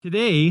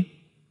Today,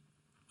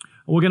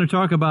 we're going to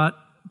talk about,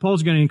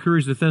 Paul's going to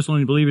encourage the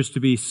Thessalonian believers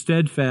to be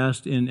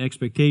steadfast in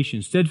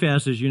expectation.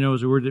 Steadfast, as you know,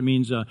 is a word that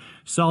means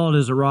solid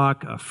as a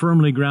rock,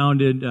 firmly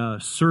grounded,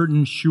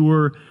 certain,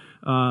 sure,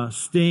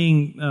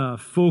 staying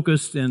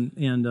focused and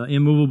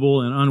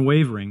immovable and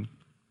unwavering.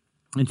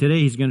 And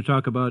today he's going to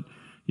talk about,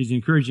 he's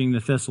encouraging the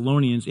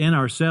Thessalonians and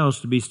ourselves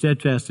to be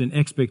steadfast in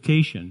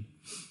expectation.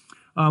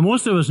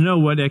 Most of us know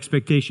what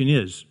expectation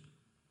is.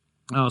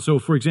 So,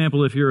 for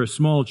example, if you're a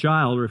small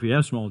child, or if you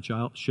have small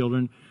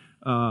children,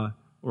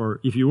 or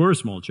if you were a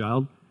small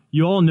child,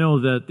 you all know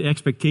that the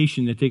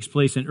expectation that takes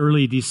place in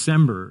early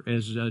December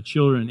as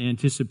children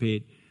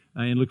anticipate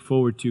and look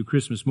forward to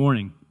Christmas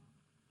morning.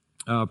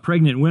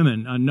 Pregnant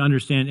women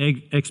understand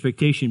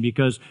expectation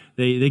because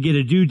they get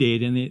a due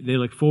date and they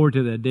look forward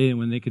to that day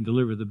when they can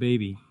deliver the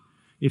baby.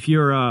 If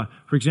you're,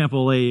 for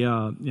example,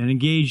 an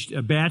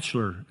engaged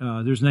bachelor,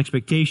 there's an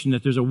expectation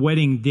that there's a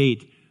wedding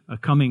date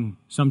coming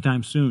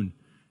sometime soon.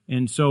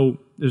 And so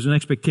there's an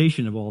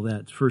expectation of all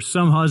that. For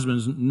some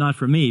husbands, not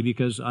for me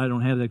because I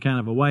don't have that kind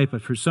of a wife,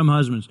 but for some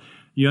husbands,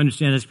 you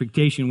understand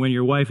expectation when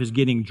your wife is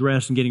getting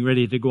dressed and getting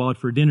ready to go out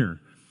for dinner.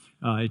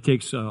 It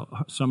takes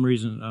some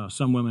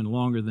women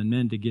longer than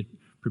men to get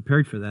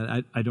prepared for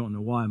that. I don't know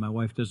why. My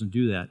wife doesn't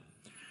do that.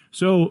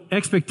 So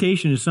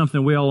expectation is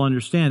something we all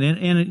understand.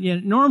 And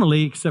it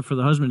normally, except for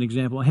the husband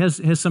example,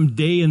 has some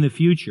day in the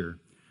future.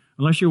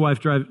 Unless your wife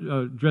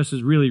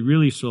dresses really,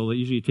 really slowly,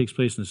 usually it takes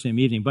place in the same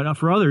evening. But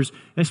for others,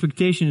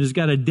 expectation has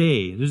got a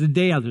day. There's a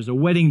day out. There's a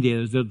wedding day.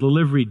 There's a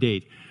delivery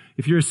date.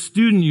 If you're a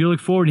student, you look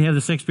forward and have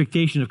this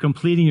expectation of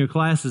completing your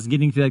classes,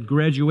 getting to that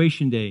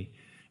graduation day.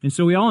 And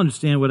so we all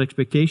understand what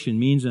expectation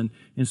means. And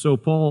so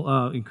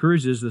Paul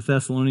encourages the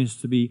Thessalonians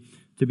to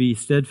be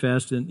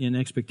steadfast in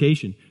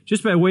expectation.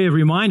 Just by way of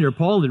reminder,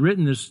 Paul had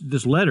written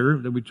this letter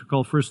that we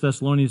call 1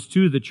 Thessalonians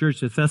to the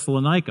church at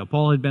Thessalonica.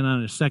 Paul had been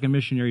on a second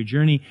missionary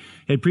journey,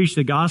 had preached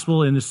the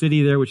gospel in the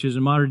city there, which is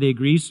in modern-day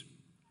Greece,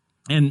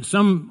 and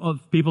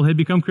some people had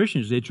become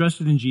Christians. They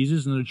trusted in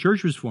Jesus, and the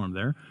church was formed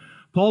there.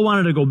 Paul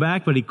wanted to go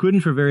back, but he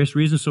couldn't for various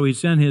reasons, so he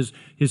sent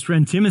his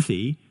friend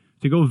Timothy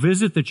to go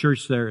visit the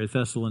church there at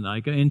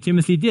Thessalonica, and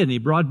Timothy did, and he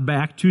brought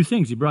back two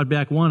things. He brought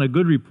back, one, a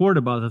good report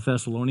about the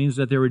Thessalonians,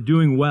 that they were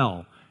doing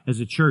well as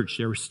a church.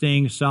 They were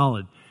staying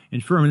solid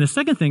and firm. And the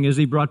second thing is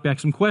he brought back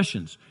some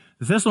questions.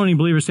 The Thessalonian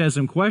believers had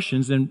some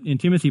questions, and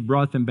Timothy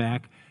brought them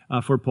back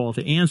for Paul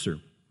to answer.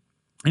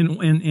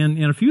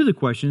 And a few of the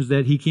questions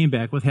that he came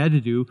back with had to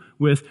do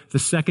with the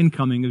second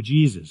coming of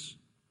Jesus.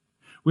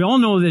 We all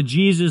know that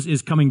Jesus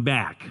is coming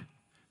back.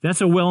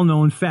 That's a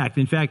well-known fact.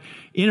 In fact,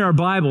 in our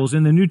Bibles,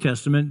 in the New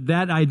Testament,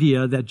 that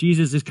idea that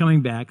Jesus is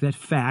coming back, that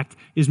fact,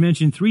 is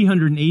mentioned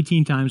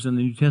 318 times in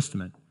the New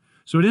Testament.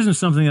 So it isn't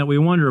something that we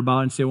wonder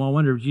about and say, well, I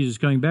wonder if Jesus is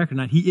coming back or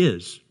not. He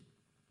is.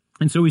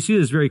 And so we see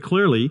this very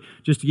clearly.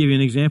 Just to give you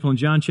an example, in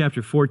John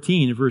chapter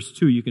 14, verse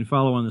 2, you can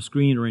follow on the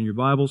screen or in your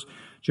Bibles.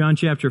 John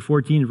chapter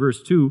 14,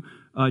 verse 2,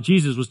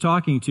 Jesus was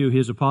talking to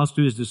his apostles,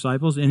 to his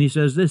disciples, and he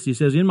says this. He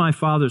says, "In my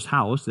Father's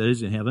house," that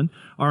is in heaven,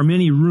 "are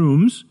many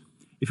rooms.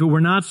 If it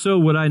were not so,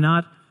 would I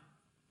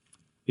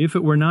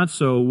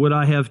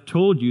have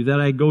told you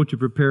that I go to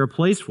prepare a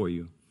place for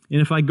you?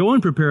 And if I go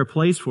and prepare a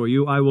place for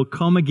you, I will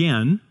come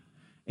again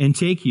and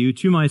take you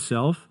to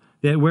myself,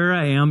 that where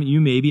I am,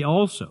 you may be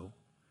also."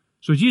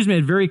 So Jesus made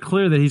it very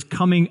clear that he's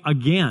coming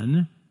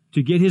again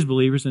to get his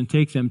believers and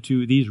take them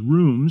to these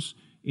rooms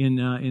in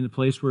the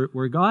place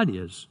where God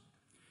is.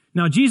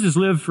 Now, Jesus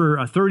lived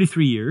for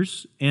 33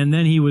 years, and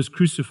then he was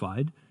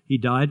crucified. He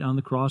died on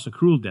the cross, a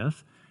cruel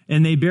death,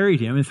 and they buried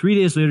him. And 3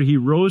 days later, he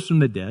rose from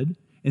the dead,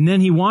 and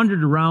then he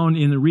wandered around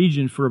in the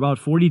region for about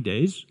 40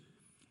 days,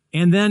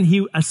 and then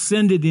he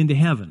ascended into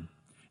heaven.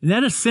 And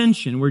that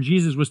ascension, where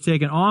Jesus was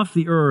taken off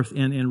the earth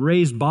and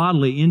raised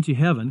bodily into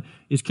heaven,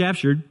 is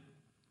captured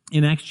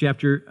in Acts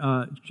chapter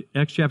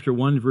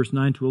 1, verse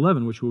 9 to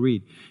 11, which we'll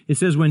read. It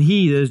says, "When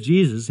he," that is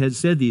Jesus, "had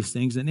said these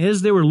things, and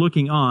as they were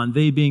looking on,"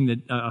 they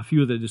being a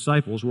few of the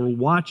disciples, were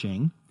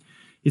watching,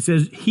 it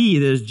says, "He,"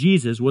 that is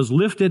Jesus, "was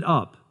lifted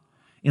up,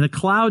 and a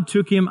cloud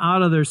took him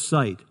out of their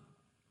sight.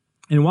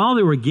 And while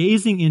they were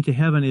gazing into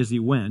heaven as he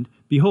went,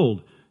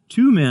 behold,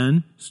 two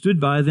men stood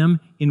by them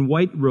in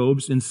white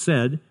robes and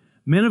said,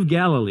 'Men of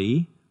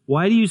Galilee,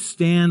 why do you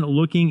stand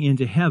looking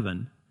into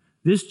heaven?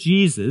 This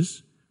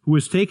Jesus, who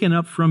was taken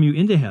up from you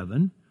into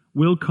heaven,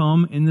 will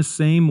come in the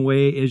same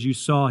way as you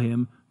saw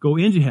him go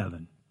into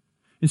heaven.'"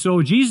 And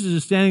so Jesus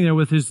is standing there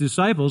with his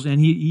disciples, and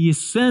he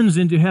ascends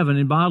into heaven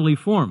in bodily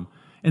form.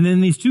 And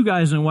then these two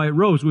guys in white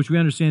robes, which we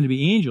understand to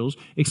be angels,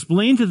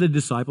 explain to the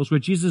disciples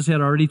what Jesus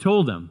had already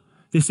told them.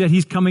 They said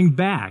he's coming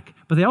back,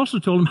 but they also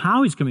told him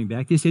how he's coming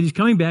back. They said he's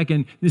coming back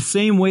in the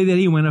same way that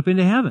he went up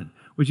into heaven,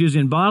 which is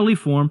in bodily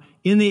form,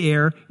 in the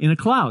air, in a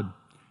cloud.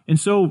 And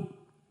so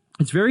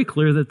it's very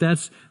clear that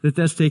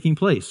that's taking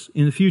place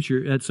in the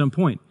future at some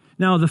point.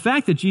 Now, the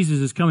fact that Jesus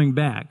is coming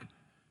back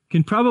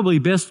can probably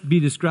best be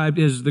described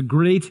as the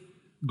great,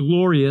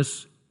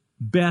 glorious,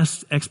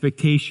 best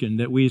expectation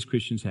that we as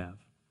Christians have.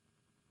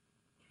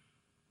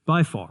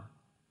 By far.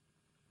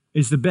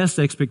 is the best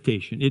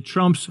expectation. It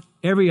trumps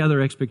every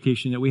other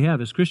expectation that we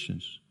have as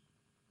Christians.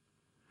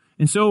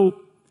 And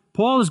so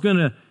Paul is going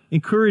to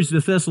encourage the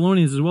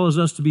Thessalonians as well as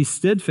us to be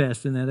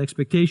steadfast in that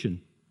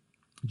expectation.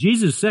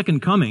 Jesus'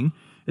 second coming,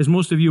 as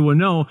most of you will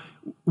know,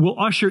 will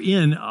usher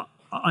in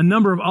a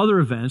number of other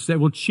events that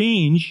will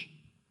change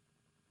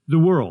the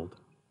world.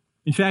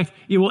 In fact,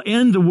 it will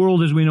end the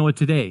world as we know it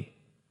today.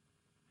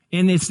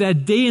 And it's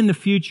that day in the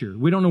future.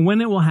 We don't know when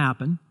it will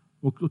happen.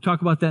 We'll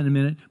talk about that in a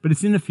minute, but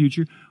it's in the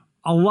future.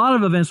 A lot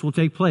of events will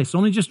take place.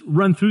 Let me just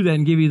run through that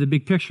and give you the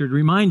big picture to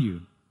remind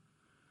you.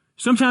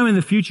 Sometime in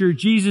the future,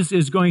 Jesus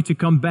is going to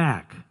come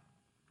back.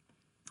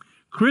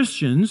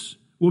 Christians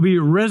will be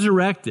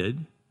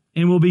resurrected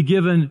and will be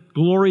given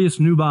glorious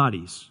new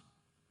bodies.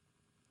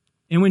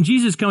 And when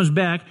Jesus comes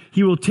back,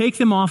 he will take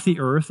them off the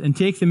earth and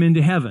take them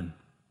into heaven.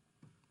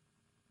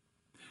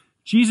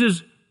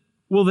 Jesus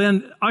will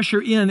then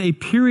usher in a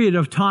period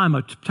of time,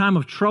 a time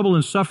of trouble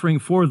and suffering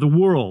for the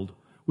world,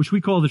 which we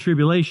call the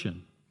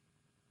tribulation.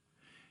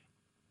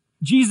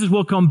 Jesus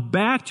will come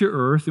back to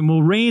earth and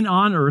will reign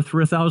on earth for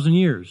 1,000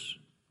 years.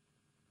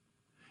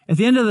 At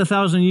the end of the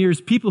 1,000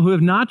 years, people who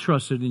have not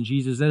trusted in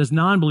Jesus, that is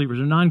non-believers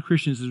or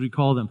non-Christians as we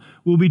call them,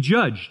 will be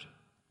judged.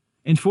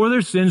 And for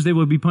their sins, they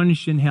will be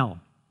punished in hell.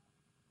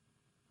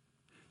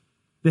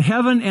 The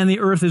heaven and the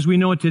earth as we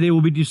know it today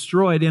will be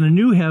destroyed, and a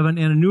new heaven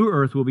and a new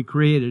earth will be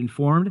created and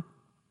formed.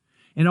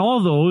 And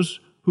all those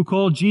who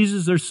call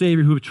Jesus their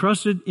Savior, who have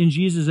trusted in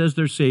Jesus as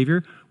their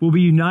Savior, will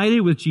be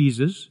united with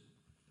Jesus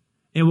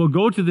and will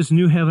go to this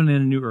new heaven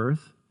and a new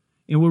earth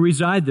and will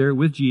reside there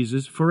with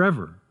Jesus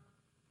forever.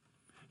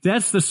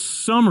 That's the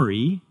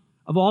summary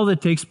of all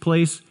that takes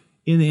place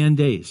in the end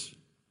days.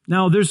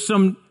 Now, there's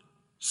some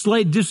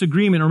slight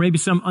disagreement or maybe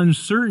some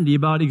uncertainty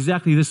about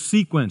exactly the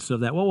sequence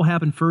of that. What will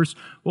happen first?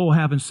 What will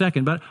happen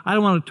second? But I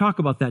don't want to talk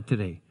about that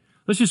today.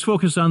 Let's just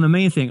focus on the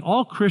main thing.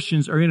 All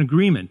Christians are in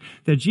agreement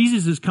that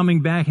Jesus is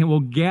coming back and will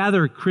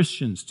gather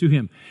Christians to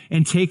him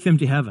and take them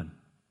to heaven.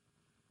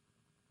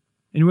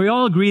 And we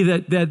all agree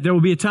that there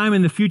will be a time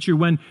in the future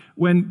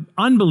when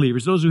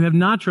unbelievers, those who have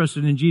not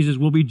trusted in Jesus,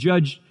 will be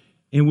judged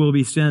and will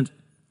be sent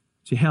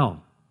to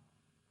hell.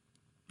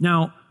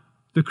 Now,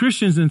 the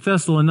Christians in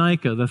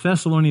Thessalonica, the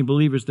Thessalonian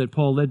believers that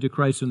Paul led to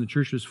Christ when the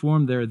church was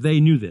formed there, they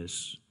knew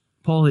this.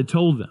 Paul had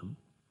told them.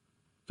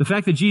 The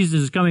fact that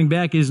Jesus is coming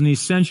back is an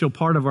essential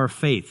part of our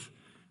faith.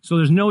 So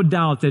there's no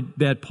doubt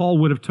that Paul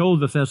would have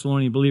told the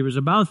Thessalonian believers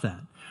about that.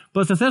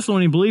 But the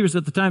Thessalonian believers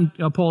at the time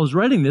Paul is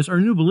writing this are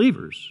new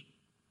believers.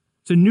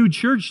 It's a new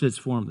church that's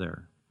formed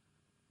there.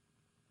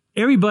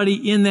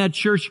 Everybody in that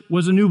church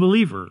was a new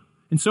believer.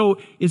 And so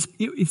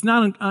it's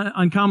not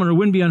uncommon or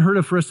wouldn't be unheard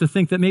of for us to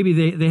think that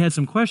maybe they had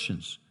some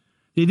questions.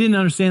 They didn't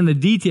understand the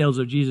details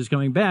of Jesus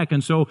coming back.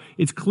 And so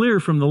it's clear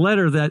from the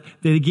letter that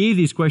they gave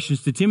these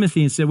questions to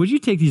Timothy and said, would you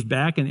take these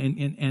back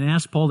and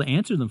ask Paul to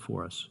answer them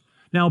for us?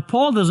 Now,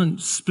 Paul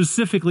doesn't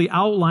specifically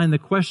outline the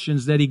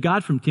questions that he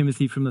got from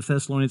Timothy from the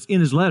Thessalonians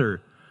in his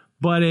letter,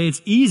 but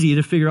it's easy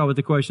to figure out what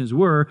the questions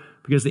were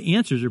because the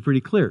answers are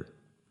pretty clear.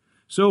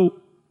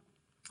 So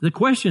the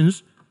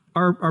questions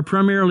are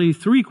primarily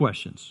three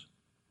questions.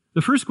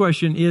 The first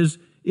question is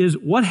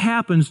what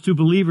happens to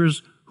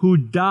believers who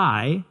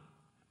die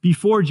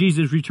before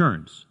Jesus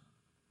returns?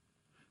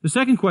 The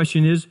second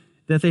question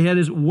that they had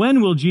is,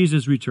 when will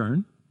Jesus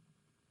return?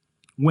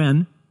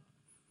 When?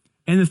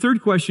 And the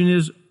third question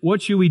is,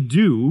 what should we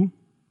do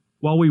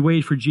while we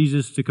wait for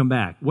Jesus to come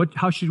back?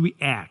 How should we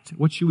act?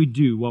 What should we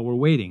do while we're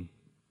waiting?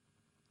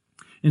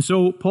 And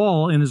so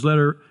Paul, in his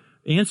letter,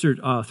 answered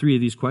three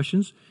of these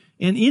questions.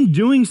 And in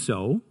doing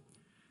so,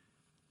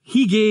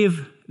 he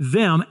gave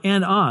them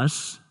and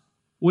us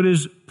what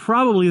is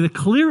probably the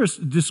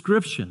clearest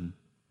description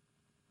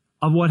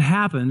of what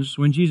happens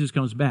when Jesus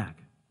comes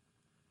back.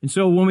 And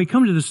so when we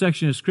come to this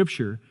section of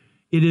Scripture,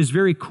 it is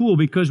very cool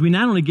because we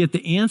not only get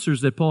the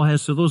answers that Paul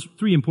has to those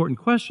three important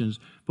questions,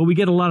 but we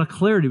get a lot of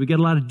clarity, we get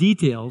a lot of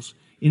details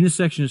in this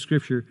section of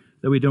Scripture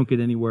that we don't get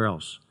anywhere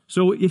else.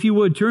 So if you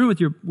would, turn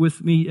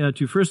with me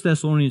to 1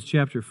 Thessalonians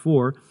chapter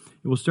 4, and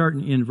we'll start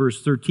in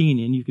verse 13,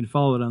 and you can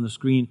follow it on the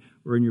screen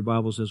or in your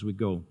Bibles as we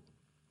go.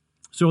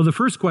 So the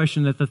first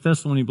question that the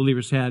Thessalonian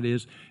believers had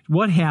is,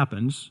 what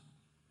happens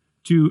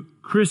to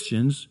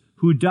Christians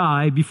who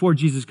die before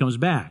Jesus comes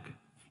back?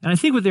 And I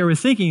think what they were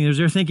thinking is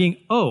they're thinking,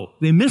 oh,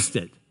 they missed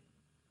it.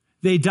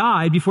 They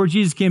died before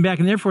Jesus came back,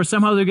 and therefore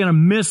somehow they're going to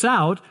miss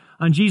out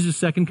on Jesus'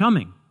 second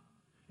coming.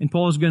 And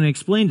Paul is going to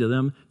explain to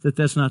them that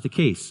that's not the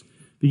case.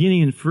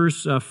 Beginning in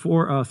verse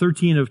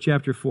 13 of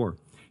chapter 4.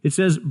 It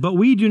says, "But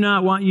we do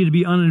not want you to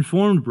be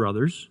uninformed,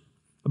 brothers,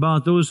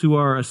 about those who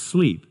are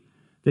asleep,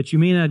 that you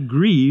may not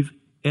grieve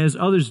as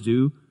others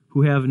do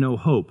who have no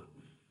hope."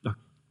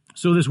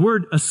 So this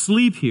word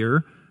asleep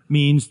here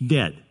means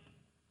dead.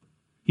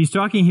 He's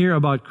talking here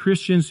about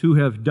Christians who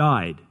have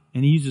died,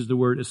 and he uses the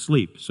word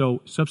asleep.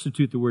 So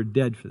substitute the word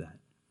dead for that.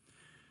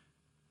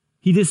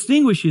 He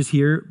distinguishes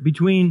here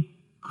between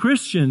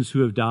Christians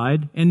who have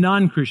died and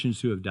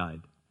non-Christians who have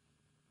died.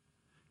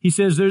 He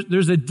says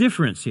there's a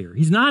difference here.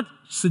 He's not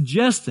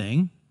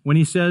suggesting, when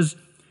he says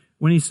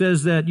when he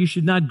says that you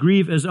should not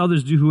grieve as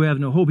others do who have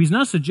no hope. He's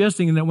not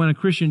suggesting that when a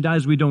Christian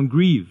dies, we don't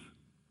grieve.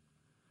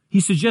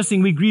 He's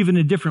suggesting we grieve in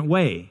a different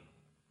way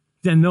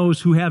than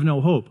those who have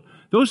no hope.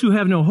 Those who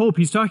have no hope,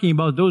 he's talking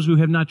about those who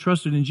have not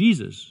trusted in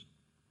Jesus.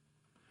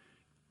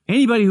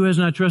 Anybody who has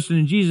not trusted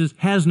in Jesus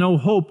has no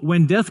hope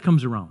when death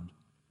comes around.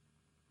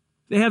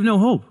 They have no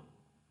hope.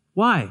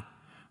 Why?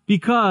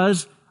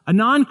 Because a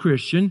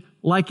non-Christian,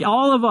 like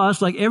all of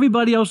us, like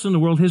everybody else in the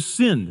world, has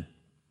sinned.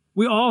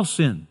 We all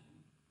sin.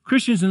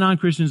 Christians and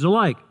non-Christians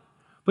alike.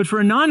 But for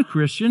a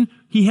non-Christian,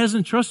 he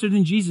hasn't trusted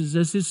in Jesus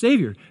as his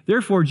Savior.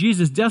 Therefore,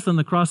 Jesus' death on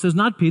the cross has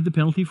not paid the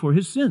penalty for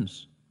his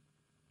sins.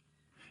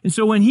 And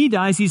so when he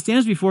dies, he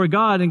stands before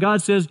God, and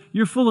God says,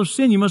 you're full of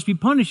sin, you must be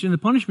punished, and the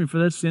punishment for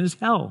that sin is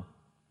hell.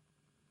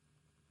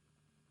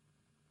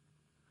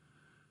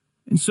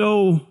 And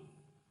so,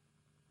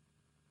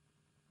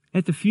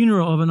 at the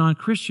funeral of a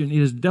non-Christian,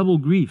 it is double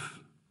grief.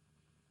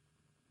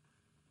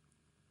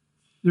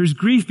 There's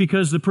grief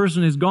because the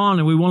person is gone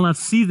and we will not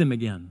see them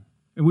again.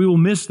 And we will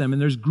miss them,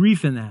 and there's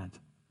grief in that.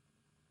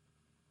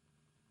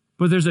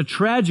 But there's a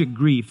tragic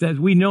grief that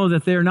we know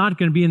that they're not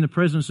going to be in the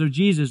presence of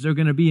Jesus. They're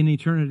going to be in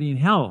eternity in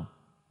hell.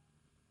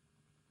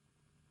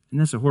 And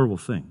that's a horrible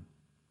thing.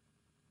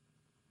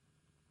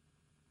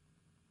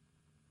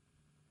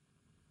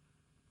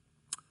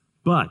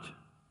 But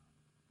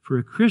for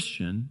a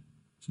Christian,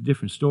 it's a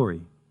different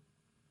story.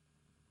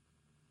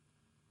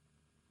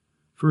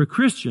 For a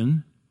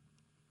Christian,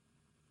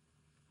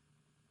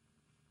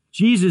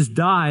 Jesus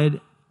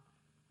died,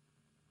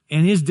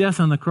 and his death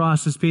on the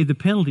cross has paid the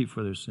penalty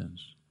for their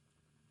sins.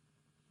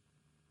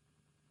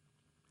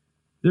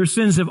 Their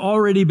sins have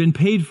already been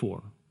paid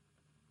for.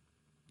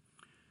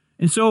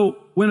 And so,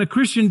 when a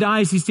Christian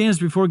dies, he stands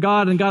before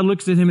God, and God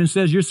looks at him and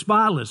says, you're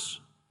spotless.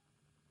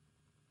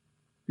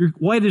 You're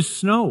white as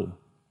snow.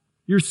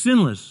 You're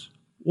sinless.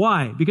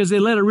 Why? Because they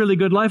led a really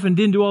good life and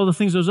didn't do all the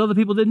things those other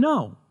people did?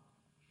 No.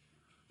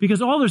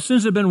 Because all their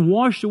sins have been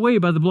washed away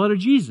by the blood of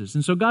Jesus.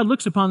 And so God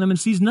looks upon them and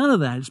sees none of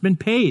that. It's been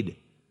paid.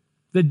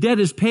 The debt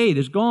is paid.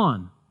 It's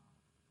gone.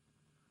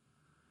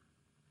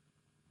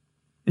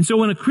 And so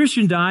when a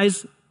Christian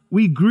dies,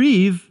 we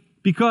grieve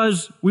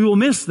because we will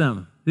miss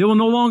them. They will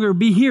no longer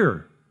be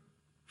here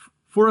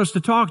for us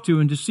to talk to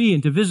and to see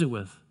and to visit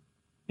with.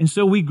 And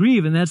so we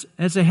grieve, and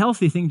that's a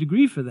healthy thing to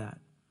grieve for that.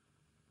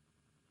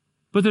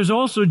 But there's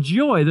also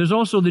joy. There's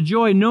also the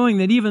joy knowing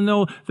that even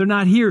though they're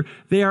not here,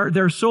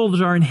 their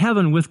souls are in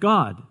heaven with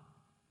God.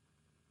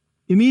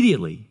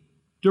 Immediately,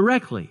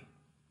 directly.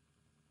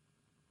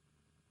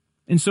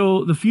 And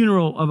so the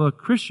funeral of a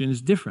Christian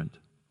is different.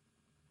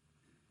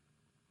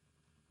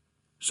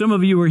 Some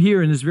of you were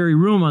here in this very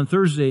room on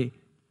Thursday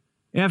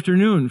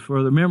afternoon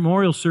for the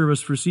memorial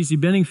service for Cece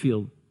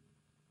Benningfield.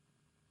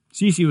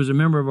 Cece was a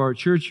member of our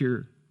church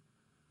here,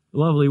 a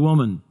lovely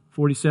woman,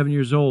 47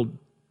 years old.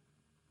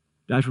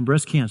 Died from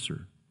breast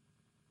cancer.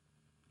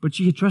 But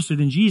she had trusted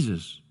in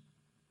Jesus.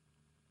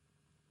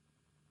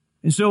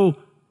 And so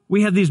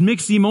we have these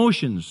mixed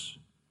emotions.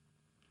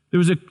 There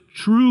was a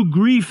true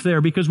grief there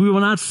because we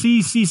will not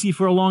see Cece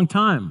for a long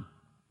time.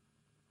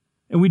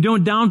 And we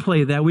don't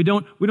downplay that. We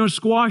don't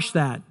squash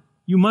that.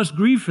 You must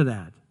grieve for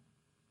that.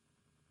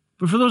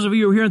 But for those of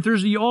you who were here on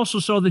Thursday, you also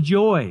saw the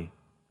joy.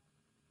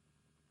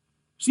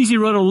 Cece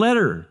wrote a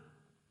letter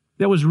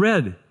that was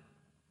read.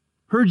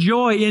 Her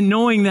joy in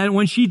knowing that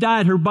when she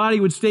died, her body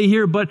would stay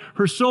here, but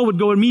her soul would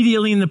go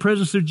immediately in the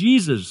presence of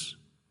Jesus,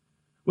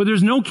 where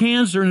there's no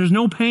cancer and there's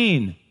no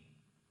pain.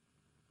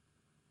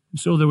 And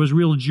so there was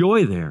real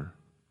joy there,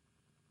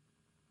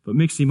 but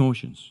mixed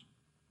emotions.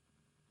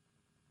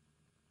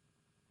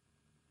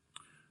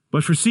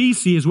 But for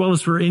Cece, as well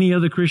as for any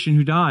other Christian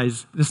who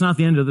dies, that's not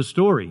the end of the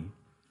story.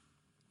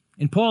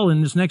 And Paul,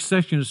 in this next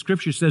section of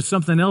Scripture, says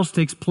something else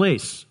takes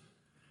place.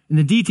 And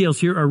the details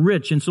here are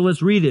rich, and so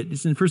let's read it.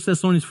 It's in 1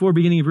 Thessalonians 4,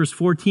 beginning of verse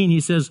 14. He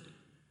says,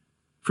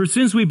 for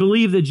since we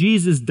believe that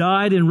Jesus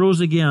died and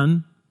rose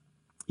again,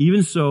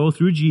 even so,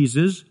 through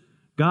Jesus,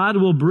 God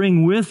will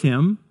bring with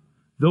him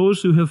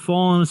those who have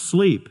fallen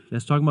asleep.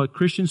 That's talking about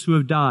Christians who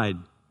have died.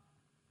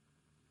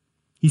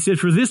 He said,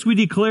 for this we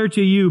declare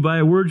to you by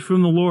a word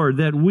from the Lord,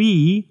 that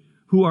we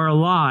who are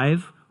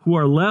alive, who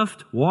are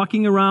left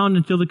walking around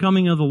until the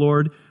coming of the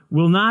Lord,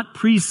 will not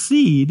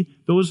precede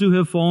those who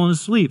have fallen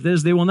asleep. That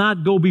is, they will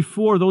not go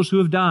before those who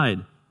have died.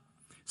 It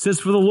says,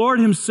 for the Lord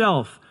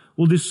himself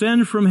will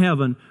descend from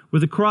heaven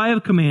with a cry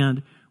of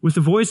command, with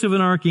the voice of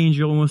an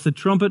archangel, and with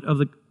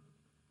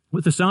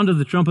the sound of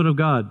the trumpet of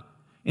God.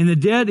 And the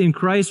dead in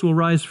Christ will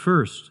rise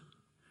first.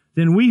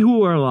 Then we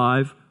who are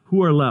alive,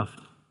 who are left,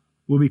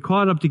 will be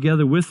caught up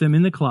together with them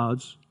in the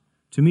clouds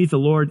to meet the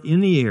Lord in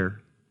the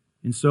air,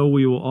 and so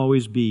we will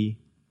always be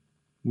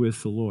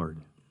with the Lord.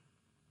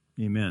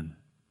 Amen.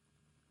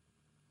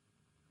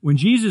 When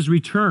Jesus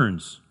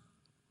returns,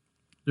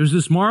 there's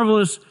this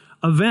marvelous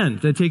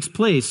event that takes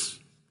place.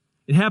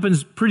 It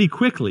happens pretty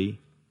quickly,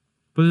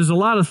 but there's a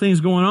lot of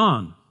things going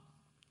on.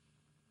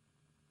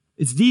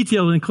 It's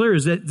detailed and clear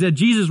is that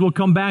Jesus will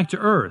come back to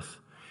earth.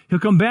 He'll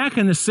come back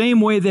in the same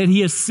way that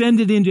he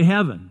ascended into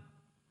heaven.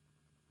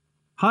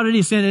 How did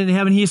he ascend into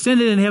heaven? He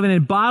ascended into heaven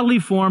in bodily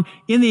form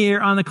in the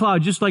air on the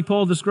cloud, just like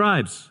Paul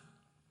describes.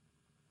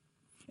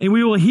 And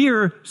we will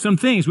hear some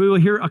things. We will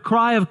hear a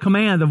cry of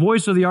command, the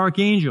voice of the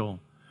archangel.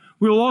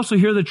 We will also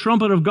hear the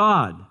trumpet of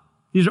God.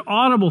 These are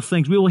audible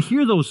things. We will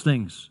hear those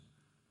things.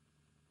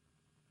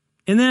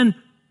 And then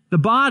the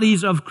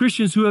bodies of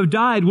Christians who have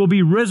died will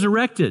be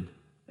resurrected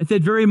at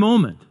that very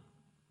moment.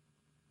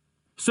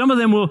 Some of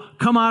them will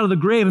come out of the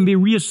grave and be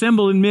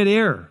reassembled in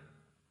midair.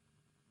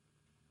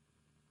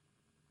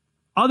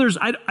 Others,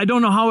 I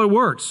don't know how it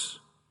works.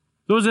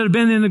 Those that have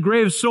been in the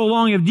grave so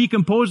long have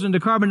decomposed into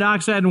carbon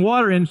dioxide and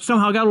water, and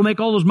somehow God will make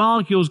all those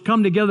molecules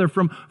come together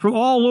from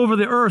all over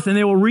the earth, and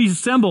they will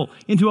reassemble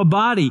into a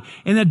body.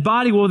 And that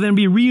body will then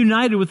be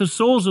reunited with the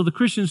souls of the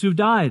Christians who've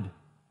died.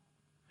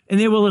 And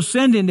they will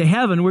ascend into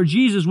heaven where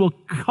Jesus will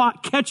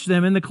catch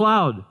them in the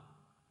cloud.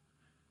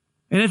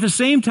 And at the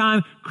same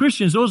time,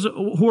 Christians, those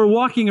who are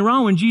walking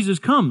around when Jesus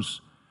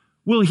comes,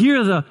 will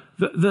hear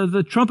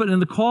the trumpet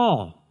and the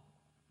call.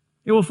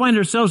 It will find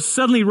ourselves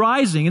suddenly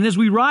rising. And as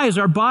we rise,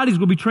 our bodies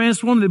will be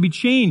transformed. They'll be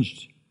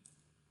changed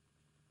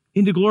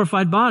into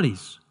glorified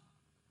bodies.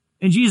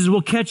 And Jesus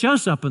will catch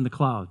us up in the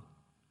cloud.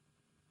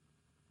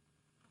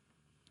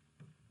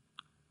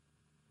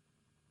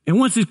 And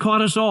once He's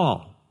caught us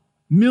all,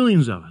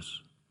 millions of us,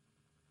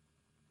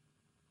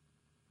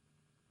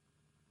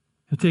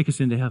 He'll take us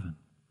into heaven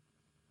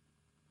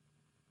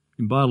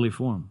in bodily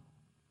form.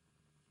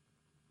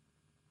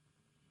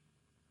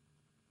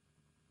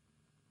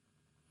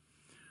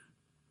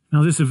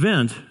 Now, this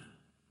event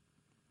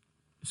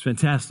is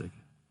fantastic.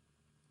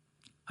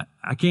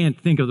 I can't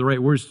think of the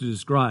right words to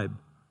describe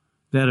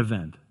that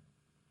event.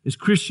 As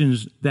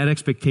Christians, that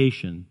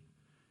expectation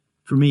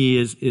for me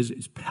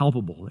is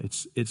palpable.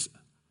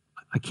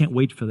 I can't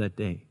wait for that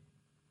day.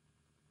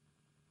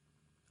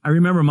 I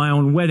remember my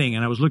own wedding,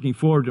 and I was looking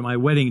forward to my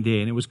wedding day,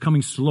 and it was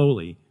coming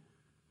slowly.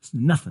 It's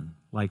nothing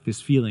like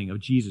this feeling of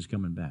Jesus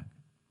coming back.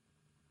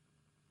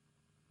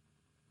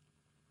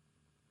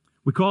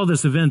 We call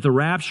this event the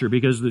rapture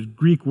because the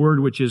Greek word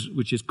which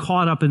is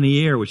caught up in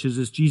the air, which is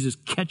this Jesus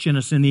catching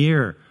us in the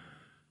air.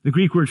 The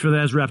Greek word for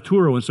that is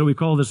rapturo, and so we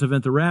call this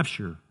event the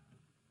rapture.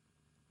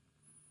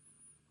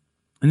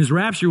 And this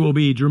rapture will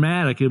be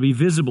dramatic, it'll be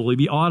visible, it'll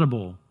be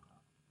audible.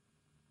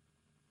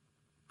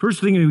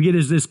 First thing we get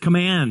is this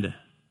command,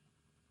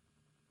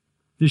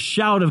 this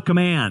shout of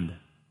command.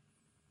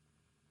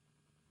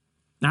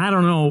 Now, I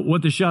don't know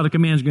what the shout of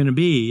command is going to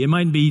be. It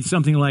might be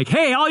something like,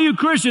 "Hey, all you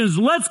Christians,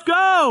 let's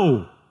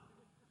go!"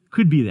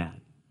 Could be that.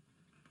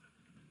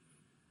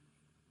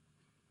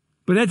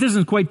 But that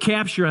doesn't quite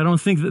capture, I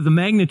don't think, the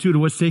magnitude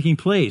of what's taking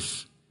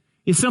place.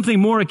 It's something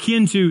more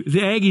akin to the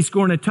Aggies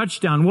scoring a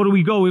touchdown. What do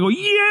we go? We go,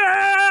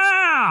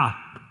 "Yeah!"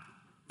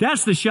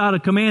 That's the shout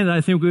of command that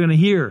I think we're going to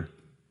hear.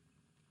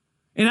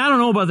 And I don't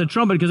know about the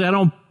trumpet because I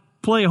don't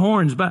play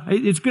horns, but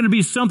it's going to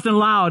be something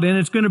loud, and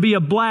it's going to be a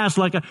blast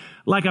like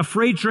a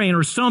freight train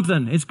or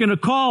something. It's going to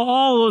call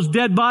all those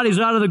dead bodies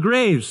out of the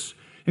graves.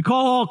 And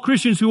call all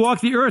Christians who walk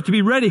the earth to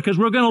be ready because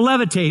we're going to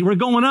levitate. We're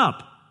going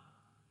up.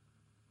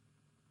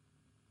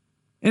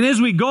 And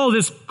as we go,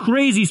 this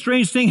crazy,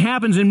 strange thing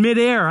happens in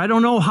midair. I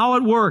don't know how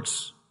it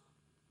works.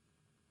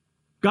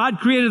 God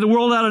created the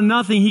world out of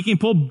nothing. He can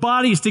pull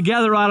bodies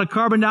together out of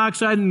carbon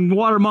dioxide and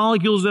water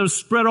molecules that have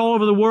spread all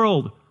over the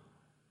world.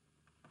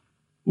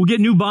 We'll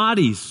get new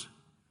bodies.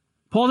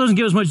 Paul doesn't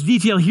give us much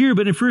detail here,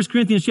 but in 1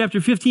 Corinthians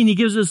chapter 15, he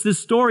gives us this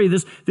story,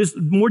 this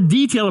more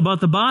detail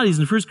about the bodies.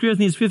 In 1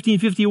 Corinthians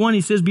 15:51,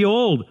 he says,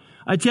 "Behold,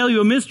 I tell you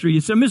a mystery.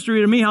 It's a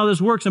mystery to me how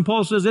this works." And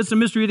Paul says, it's a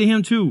mystery to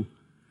him too.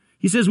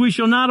 He says, "We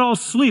shall not all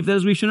sleep, that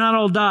is, we shall not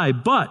all die,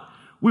 but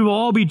we will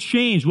all be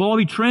changed. We'll all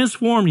be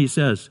transformed," he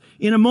says,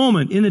 "in a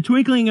moment, in the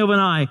twinkling of an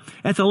eye,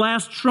 at the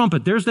last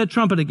trumpet." There's that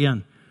trumpet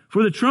again.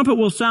 "For the trumpet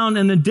will sound,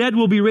 and the dead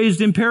will be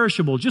raised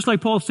imperishable." Just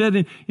like Paul said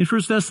in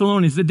 1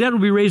 Thessalonians, the dead will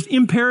be raised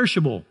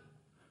imperishable.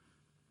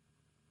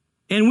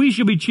 And we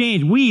shall be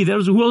changed. We,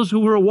 those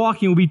who are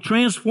walking, will be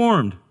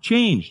transformed,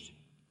 changed.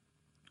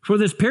 For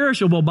this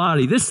perishable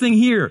body, this thing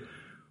here,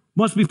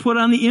 must be put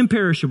on the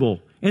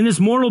imperishable. And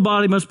this mortal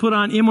body must put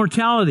on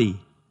immortality.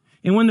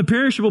 And when the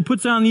perishable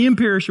puts on the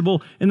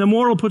imperishable, and the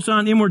mortal puts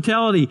on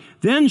immortality,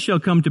 then shall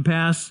come to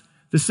pass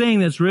the saying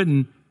that's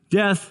written,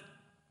 "Death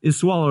is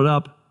swallowed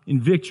up in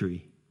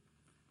victory."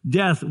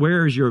 Death,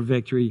 where is your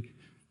victory?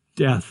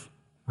 Death,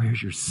 where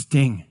is your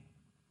sting?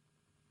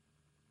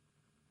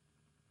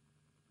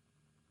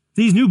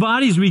 These new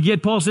bodies we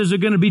get, Paul says, are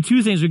going to be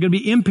two things. They're going to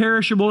be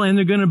imperishable and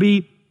they're going to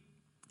be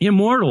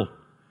immortal.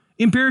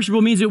 Imperishable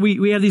means that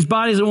we have these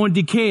bodies that won't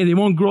decay. They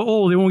won't grow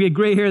old. They won't get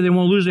gray hair. They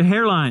won't lose a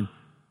hairline.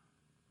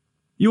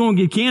 You won't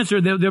get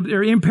cancer.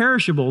 They're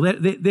imperishable.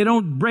 They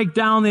don't break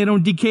down. They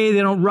don't decay.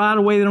 They don't rot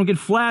away. They don't get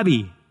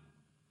flabby.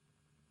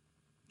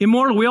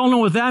 Immortal, we all know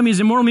what that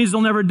means. Immortal means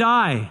they'll never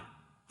die.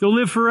 They'll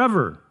live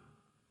forever.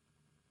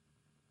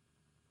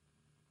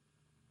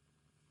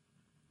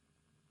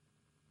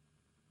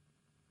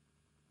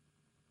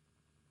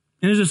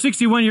 And as a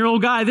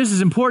 61-year-old guy, this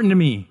is important to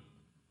me.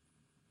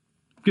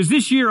 Because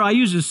this year I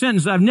used a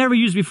sentence I've never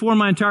used before in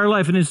my entire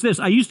life, and it's this: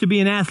 I used to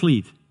be an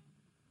athlete.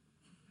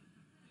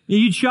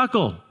 You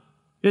chuckle.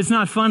 It's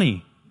not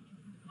funny.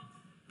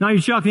 Now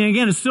you're chuckling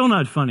again. It's still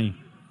not funny.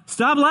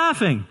 Stop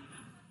laughing.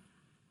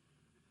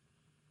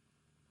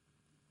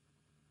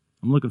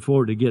 I'm looking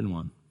forward to getting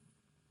one.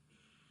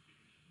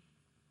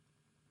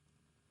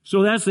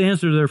 So that's the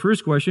answer to their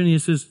first question. He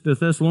says, the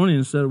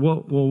Thessalonians said,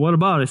 well, what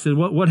about it? I said,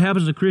 what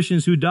happens to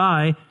Christians who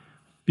die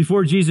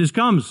before Jesus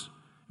comes?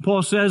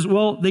 Paul says,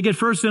 well, they get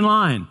first in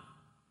line.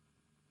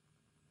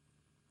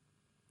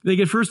 They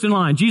get first in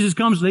line. Jesus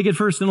comes, they get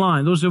first in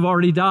line. Those who have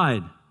already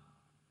died.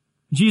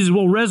 Jesus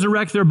will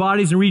resurrect their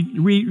bodies and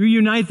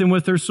reunite them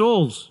with their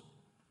souls.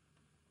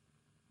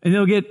 And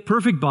they'll get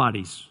perfect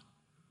bodies,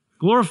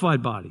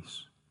 glorified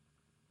bodies.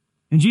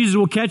 And Jesus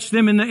will catch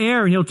them in the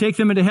air and he'll take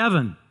them into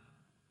heaven.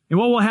 And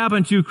what will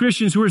happen to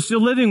Christians who are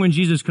still living when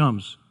Jesus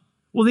comes?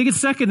 Well, they get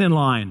second in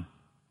line.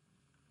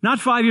 Not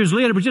 5 years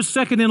later, but just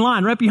second in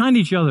line, right behind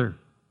each other.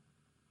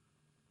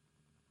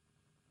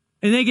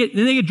 And they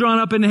get drawn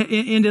up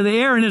into the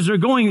air, and as they're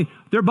going,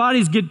 their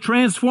bodies get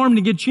transformed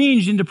and get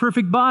changed into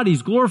perfect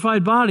bodies,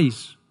 glorified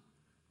bodies.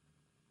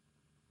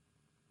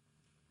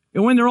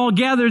 And when they're all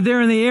gathered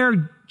there in the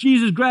air,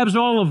 Jesus grabs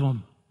all of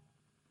them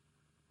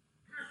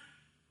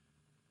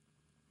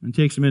and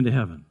takes them into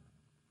heaven.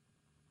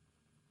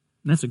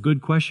 And that's a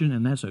good question,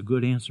 and that's a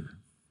good answer.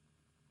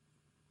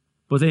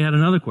 But they had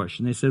another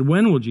question. They said,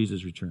 when will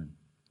Jesus return?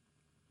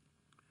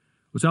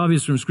 It's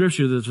obvious from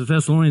Scripture that the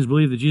Thessalonians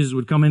believed that Jesus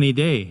would come any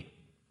day.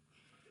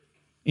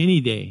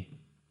 Any day.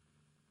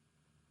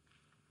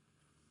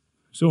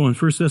 So in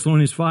 1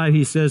 Thessalonians 5,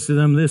 he says to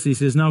them this. He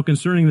says, now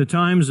concerning the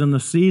times and the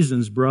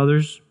seasons,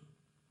 brothers,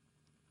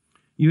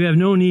 you have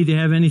no need to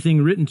have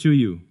anything written to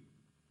you.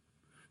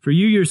 For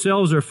you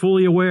yourselves are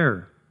fully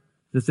aware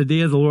that the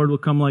day of the Lord will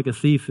come like a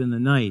thief in the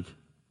night.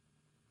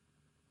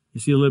 You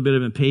see a little bit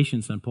of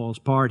impatience on Paul's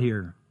part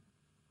here.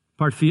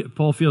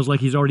 Paul feels like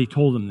he's already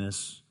told them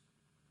this,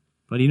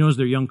 but he knows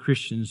they're young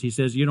Christians. He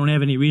says, you don't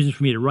have any reason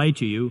for me to write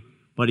to you,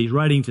 but he's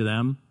writing to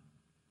them,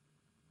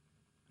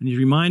 and he's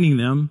reminding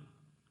them.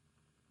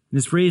 And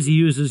this phrase he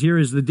uses here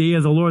is the day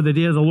of the Lord. The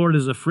day of the Lord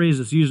is a phrase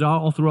that's used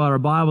all throughout our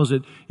Bibles.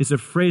 It's a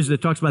phrase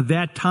that talks about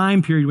that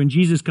time period when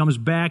Jesus comes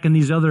back and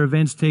these other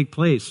events take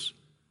place.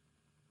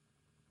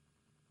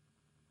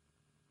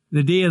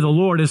 The day of the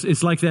Lord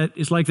it's like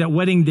that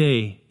wedding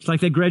day. It's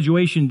like that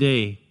graduation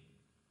day.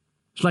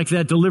 It's like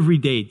that delivery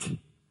date,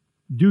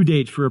 due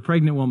date for a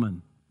pregnant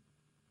woman.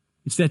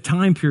 It's that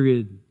time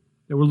period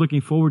that we're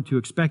looking forward to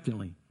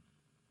expectantly.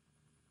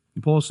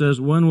 And Paul says,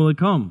 when will it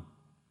come?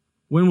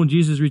 When will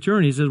Jesus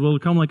return? He says, will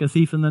it come like a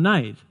thief in the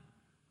night?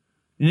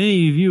 And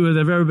any of you that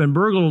have ever been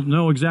burgled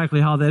know exactly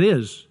how that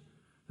is.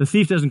 The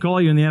thief doesn't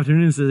call you in the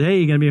afternoon and says, hey,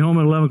 you're going to be home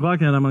at 11 o'clock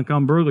tonight, I'm going to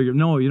come burgle you.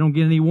 No, you don't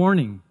get any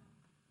warning.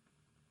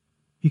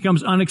 He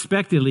comes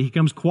unexpectedly. He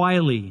comes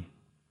quietly.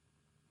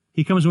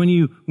 He comes when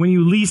you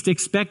least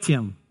expect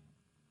him,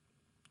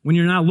 when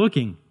you're not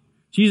looking.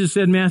 Jesus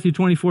said in Matthew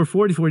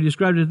 24:44, he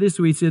described it this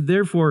way. He said,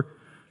 therefore,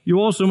 you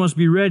also must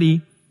be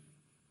ready,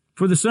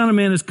 for the Son of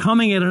Man is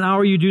coming at an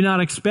hour you do not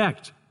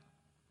expect.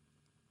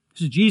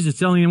 This is Jesus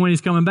telling you when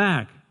he's coming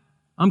back.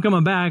 I'm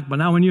coming back, but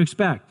not when you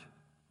expect.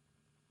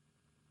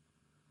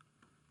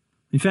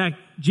 In fact,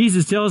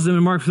 Jesus tells them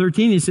in Mark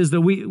 13, he says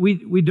that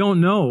we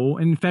don't know,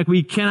 and in fact,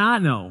 we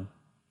cannot know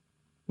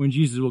when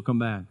Jesus will come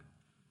back.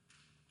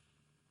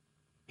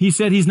 He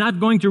said he's not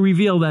going to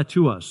reveal that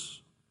to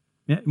us.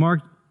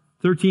 Mark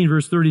 13,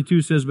 verse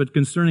 32 says, but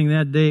concerning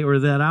that day or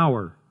that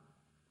hour,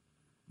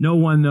 no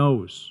one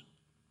knows.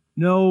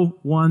 No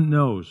one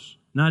knows.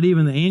 Not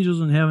even the angels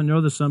in heaven,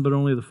 nor the Son, but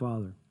only the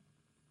Father.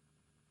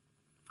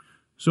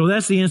 So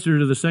that's the answer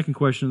to the second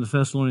question the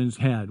Thessalonians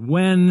had.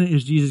 When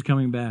is Jesus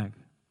coming back?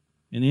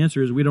 And the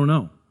answer is we don't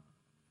know.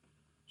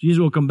 Jesus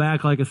will come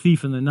back like a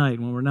thief in the night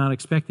when we're not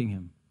expecting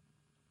him.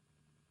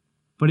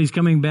 But he's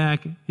coming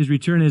back. His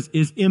return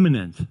is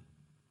imminent.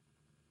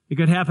 It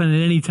could happen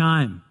at any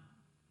time.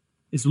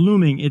 It's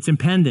looming. It's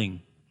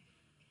impending.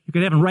 It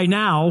could happen right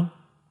now.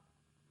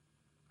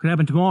 It could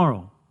happen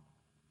tomorrow.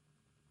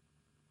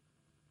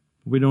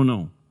 We don't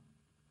know.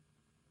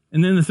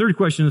 And then the third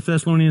question the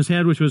Thessalonians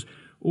had, which was,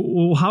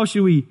 well, how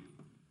should we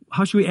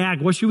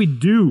act? What should we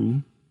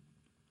do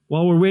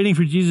while we're waiting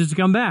for Jesus to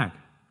come back?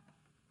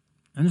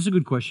 And that's a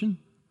good question.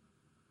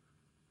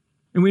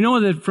 And we know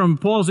that from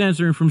Paul's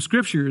answer and from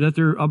Scripture that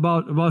there are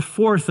about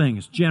four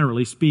things,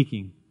 generally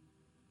speaking.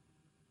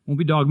 Won't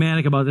be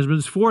dogmatic about this, but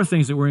there's four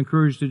things that we're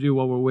encouraged to do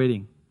while we're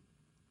waiting.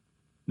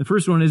 The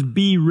first one is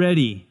be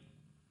ready.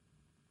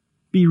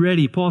 Be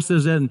ready. Paul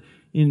says that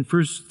in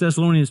 1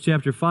 Thessalonians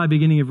chapter 5,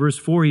 beginning of verse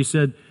 4, he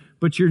said,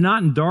 but you're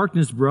not in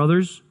darkness,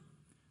 brothers,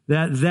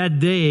 that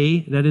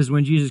day, that is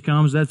when Jesus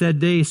comes, that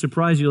day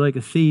surprise you like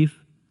a thief.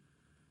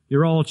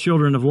 You're all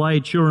children of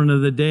light, children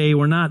of the day.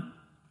 We're not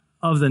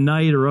of the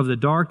night or of the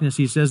darkness,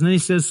 he says. And then he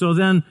says, so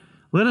then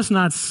let us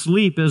not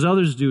sleep as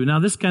others do. Now,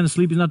 this kind of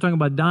sleep, he's not talking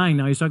about dying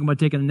now. He's talking about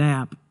taking a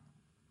nap.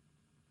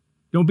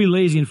 Don't be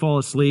lazy and fall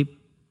asleep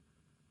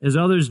as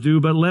others do,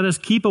 but let us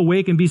keep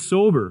awake and be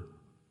sober.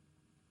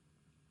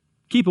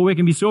 keep awake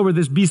and be sober.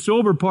 This be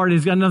sober part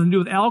has got nothing to do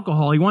with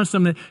alcohol. He wants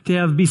them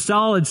to be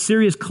solid,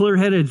 serious,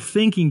 clear-headed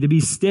thinking, to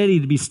be steady,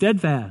 to be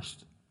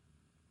steadfast,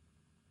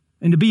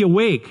 and to be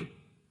awake,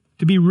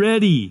 to be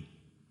ready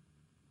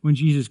when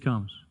Jesus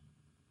comes.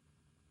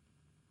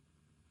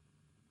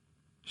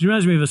 This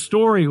reminds me of a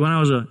story when I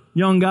was a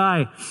young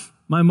guy.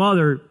 My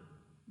mother,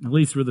 at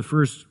least for the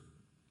first,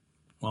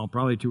 well,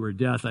 probably to her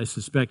death, I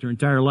suspect her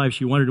entire life,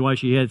 she wondered why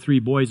she had 3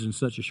 boys in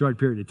such a short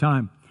period of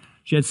time.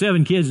 She had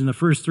 7 kids, and the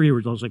first 3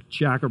 were like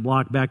chock or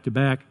block back to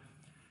back.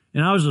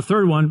 And I was the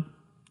third one.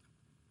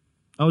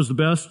 I was the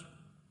best.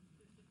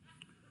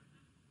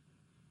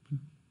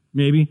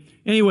 Maybe.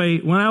 Anyway,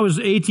 when I was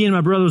 18,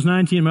 my brother was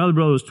 19, my other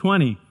brother was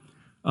 20,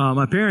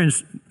 my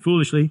parents,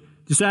 foolishly,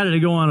 decided to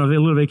go on a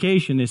little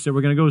vacation. They said,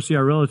 we're going to go see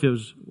our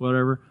relatives,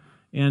 whatever.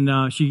 And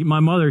my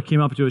mother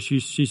came up to us. She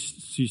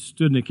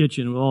stood in the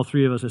kitchen with all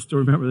 3 of us. I still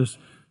remember this.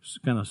 It's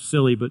kind of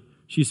silly, but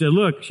she said,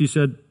 look, she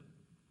said,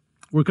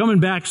 we're coming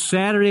back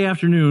Saturday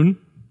afternoon.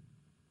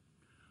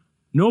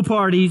 No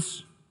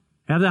parties.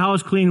 Have the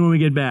house clean when we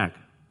get back.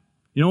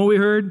 You know what we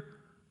heard?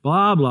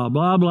 Blah, blah,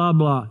 blah, blah,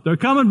 blah. They're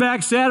coming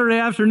back Saturday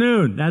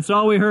afternoon. That's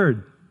all we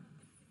heard.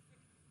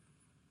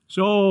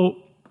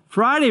 So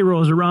Friday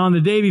rolls around,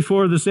 the day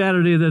before the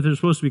Saturday that they're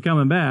supposed to be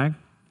coming back.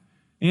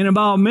 And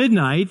about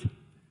midnight,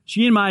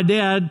 she and my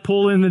dad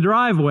pull in the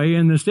driveway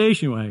in the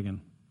station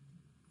wagon.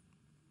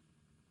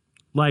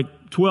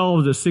 Like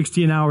 12 to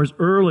 16 hours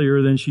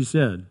earlier than she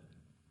said.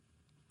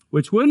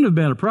 Which wouldn't have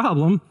been a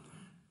problem,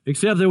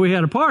 except that we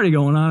had a party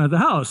going on at the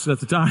house at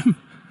the time.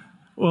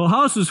 Well, the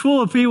house was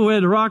full of people. We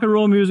had the rock and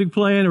roll music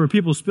playing. There were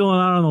people spilling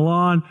out on the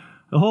lawn.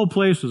 The whole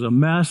place was a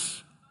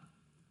mess.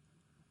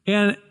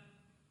 And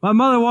my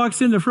mother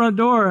walks in the front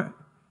door,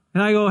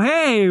 and I go,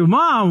 hey,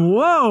 Mom,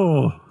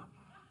 whoa,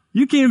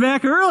 you came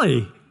back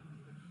early.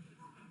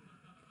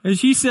 And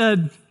she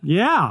said,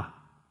 yeah,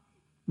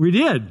 we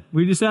did.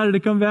 We decided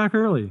to come back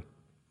early.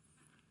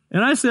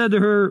 And I said to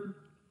her,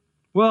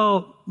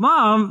 well,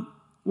 Mom,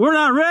 we're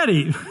not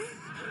ready.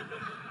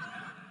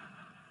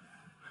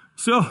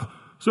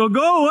 So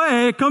go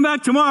away, come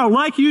back tomorrow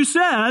like you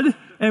said,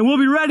 and we'll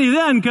be ready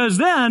then, because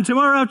then,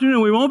 tomorrow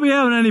afternoon, we won't be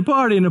having any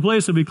party and the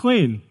place will be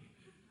clean.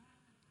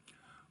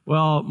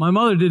 Well, my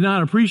mother did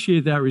not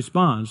appreciate that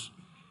response,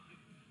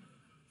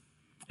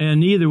 and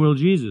neither will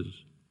Jesus.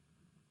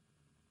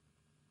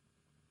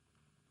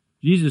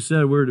 Jesus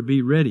said we're to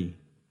be ready.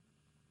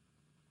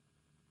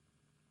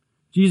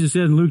 Jesus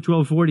said in Luke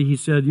 12:40, he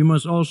said, you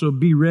must also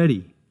be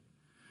ready.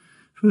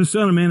 For the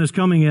Son of Man is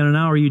coming at an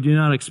hour you do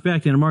not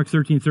expect. And in Mark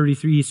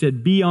 13:33, he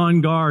said, be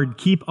on guard,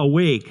 keep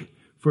awake,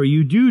 for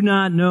you do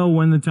not know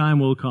when the time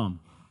will come.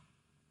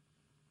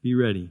 Be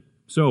ready.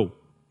 So,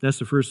 that's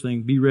the first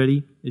thing. Be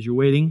ready as you're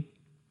waiting.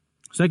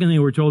 Second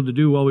thing we're told to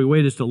do while we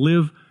wait is to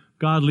live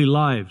godly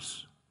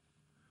lives.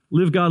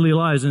 Live godly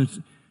lives. And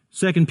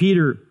 2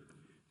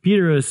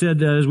 Peter said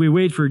that as we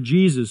wait for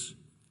Jesus,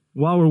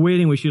 while we're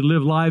waiting, we should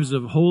live lives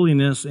of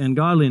holiness and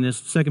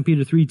godliness. 2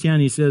 Peter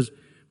 3:10, he says,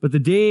 but the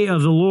day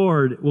of the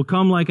Lord will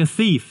come like a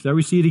thief. There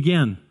we see it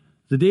again.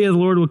 The day of the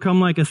Lord will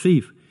come like a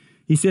thief.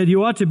 He said,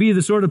 you ought to be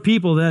the sort of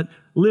people that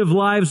live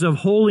lives of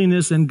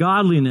holiness and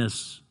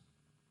godliness.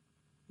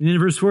 And in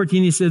verse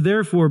 14, he said,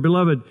 therefore,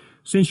 beloved,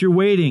 since you're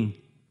waiting,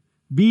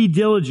 be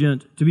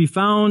diligent to be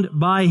found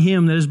by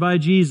him, that is by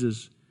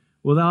Jesus,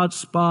 without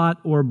spot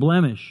or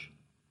blemish.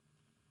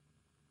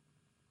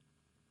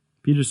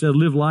 Peter said,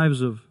 live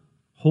lives of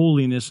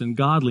holiness and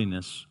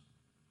godliness.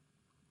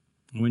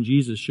 And when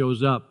Jesus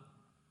shows up,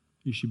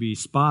 you should be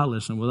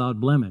spotless and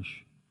without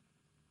blemish.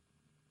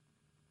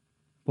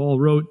 Paul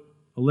wrote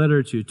a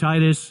letter to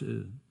Titus,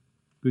 a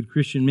good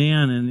Christian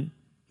man, and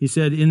he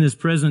said, in this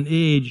present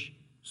age,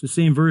 it's the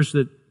same verse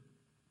that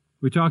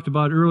we talked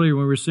about earlier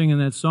when we were singing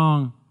that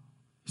song.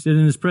 He said,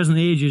 in this present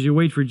age, as you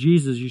wait for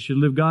Jesus, you should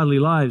live godly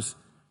lives.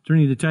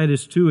 Turning to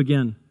Titus 2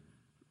 again,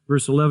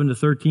 verse 11 to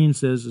 13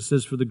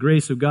 says, for the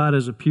grace of God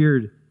has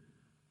appeared,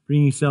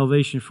 bringing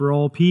salvation for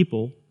all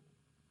people,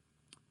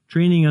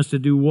 training us to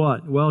do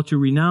what? Well, to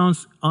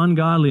renounce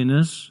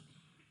ungodliness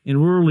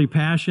and worldly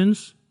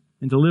passions,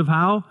 and to live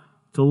how?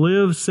 To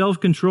live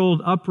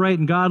self-controlled, upright,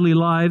 and godly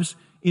lives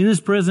in this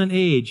present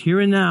age,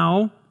 here and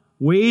now,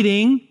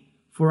 waiting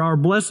for our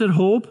blessed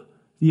hope,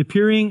 the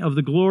appearing of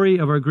the glory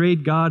of our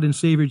great God and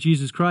Savior,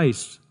 Jesus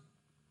Christ.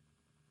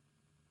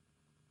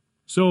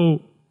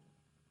 So,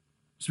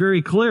 it's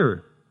very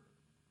clear.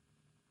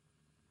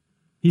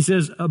 He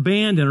says,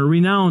 abandon or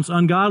renounce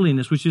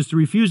ungodliness, which is to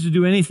refuse to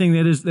do anything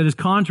that is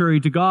contrary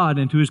to God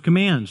and to his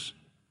commands.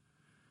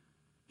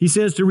 He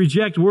says to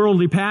reject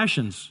worldly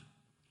passions.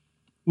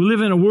 We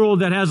live in a world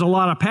that has a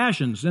lot of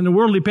passions, and the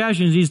worldly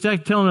passions he's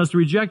telling us to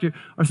reject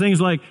are things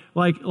like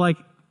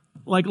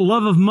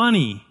love of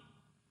money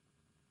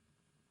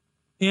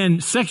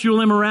and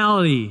sexual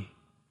immorality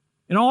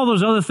and all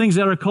those other things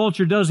that our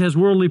culture has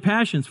worldly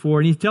passions for.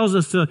 And he tells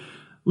us to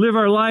live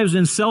our lives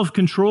in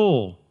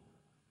self-control,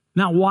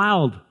 not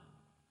wild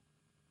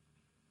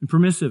and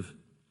permissive.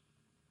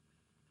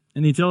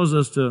 And he tells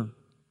us to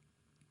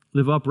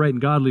live upright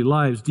and godly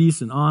lives,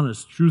 decent,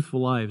 honest, truthful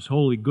lives,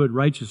 holy, good,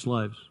 righteous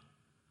lives.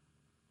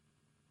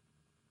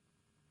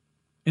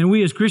 And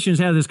we as Christians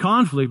have this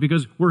conflict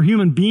because we're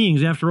human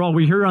beings, after all.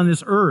 We're here on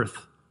this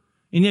earth.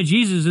 And yet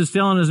Jesus is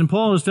telling us, and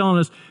Paul is telling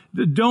us,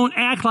 don't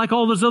act like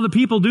all those other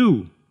people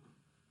do.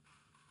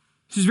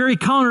 This is very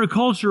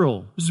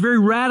countercultural. This is very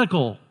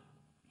radical.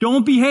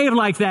 Don't behave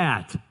like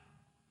that.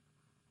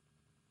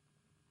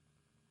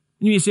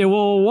 And you say,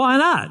 well, why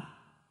not?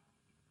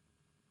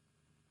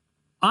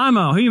 I'm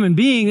a human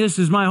being. This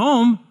is my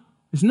home.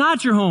 It's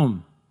not your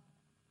home.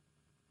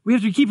 We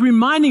have to keep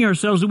reminding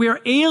ourselves that we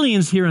are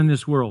aliens here in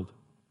this world.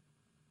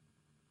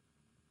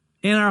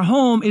 And our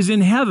home is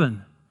in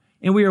heaven.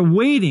 And we are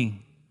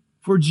waiting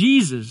for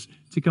Jesus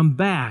to come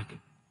back,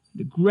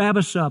 to grab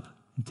us up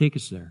and take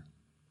us there.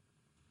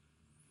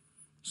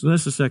 So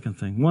that's the second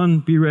thing. 1,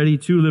 be ready.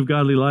 2, live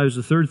godly lives.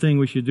 The third thing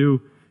we should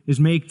do is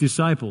make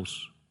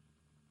disciples.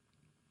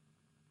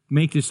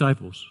 Make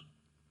disciples.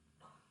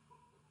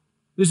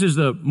 This is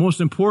the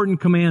most important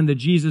command that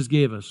Jesus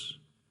gave us.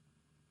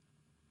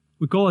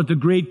 We call it the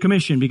Great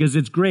Commission because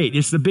it's great.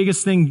 It's the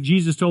biggest thing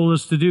Jesus told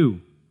us to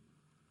do.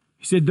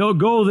 He said,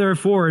 go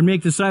therefore and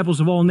make disciples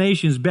of all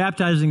nations,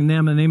 baptizing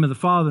them in the name of the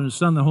Father and the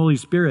Son and the Holy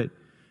Spirit,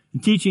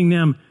 and teaching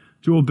them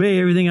to obey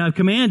everything I've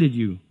commanded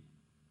you.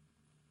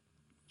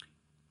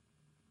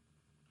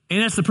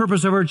 And that's the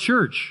purpose of our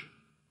church.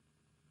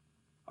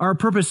 Our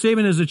purpose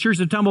statement as a church,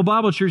 the Temple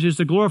Bible Church, is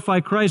to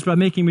glorify Christ by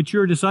making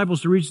mature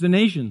disciples to reach the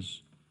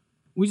nations.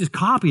 We just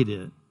copied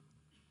it.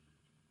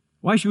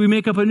 Why should we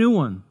make up a new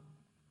one?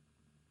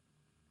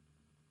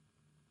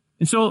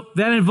 And so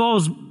that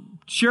involves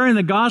sharing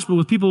the gospel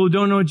with people who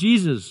don't know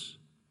Jesus.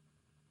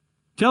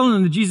 Telling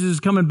them that Jesus is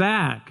coming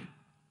back.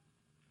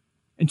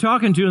 And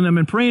talking to them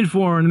and praying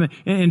for them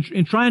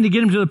and trying to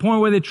get them to the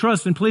point where they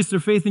trust and place their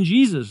faith in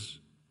Jesus.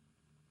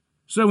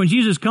 So when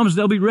Jesus comes,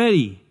 they'll be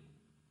ready.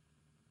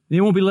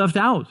 They won't be left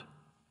out.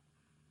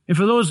 And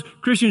for those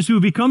Christians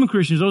who become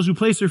Christians, those who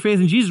place their faith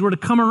in Jesus, we're to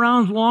come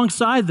around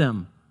alongside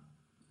them.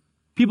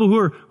 People who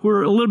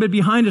are a little bit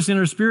behind us in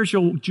our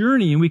spiritual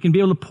journey, and we can be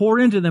able to pour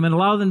into them and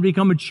allow them to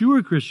become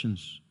mature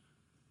Christians.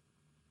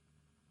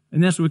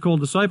 And that's what we call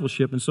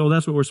discipleship. And so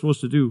that's what we're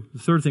supposed to do. The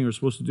third thing we're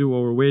supposed to do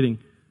while we're waiting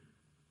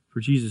for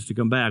Jesus to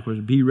come back was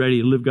to be ready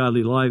to live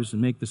godly lives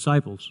and make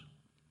disciples.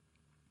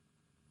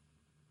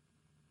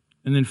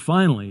 And then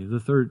finally, the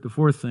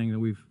fourth thing that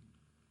we've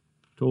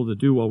told to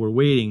do while we're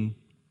waiting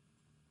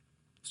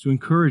is to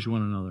encourage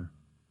one another.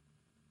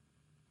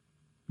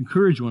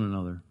 Encourage one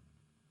another.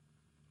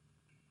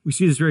 We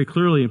see this very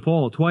clearly in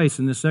Paul twice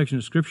in this section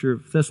of Scripture.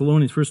 1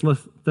 Thessalonians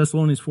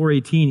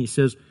 4:18, he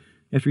says,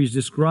 after he's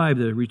described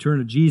the return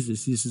of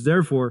Jesus, he says,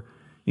 therefore,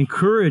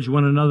 encourage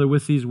one another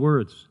with these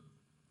words.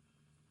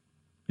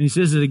 And he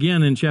says it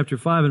again in chapter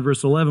 5 and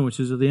verse 11, which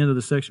is at the end of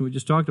the section we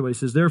just talked about. He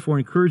says, therefore,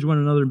 encourage one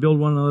another and build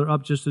one another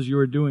up just as you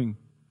are doing.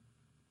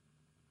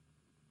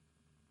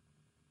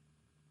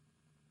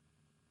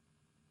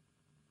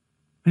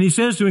 And he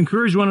says to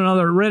encourage one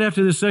another right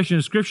after this section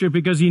of Scripture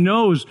because he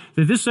knows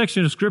that this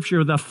section of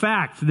Scripture, the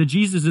fact that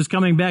Jesus is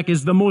coming back,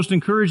 is the most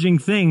encouraging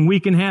thing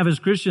we can have as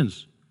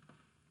Christians.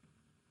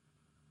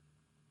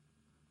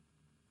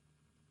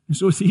 And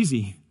so it's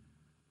easy.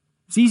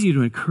 It's easy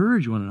to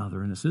encourage one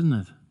another in this, isn't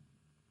it?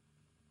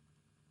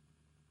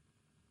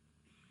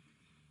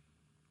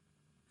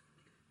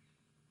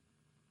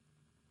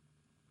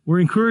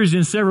 We're encouraged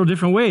in several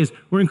different ways.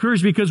 We're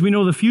encouraged because we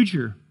know the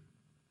future.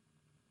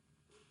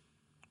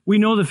 We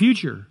know the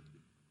future.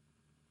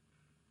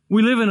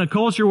 We live in a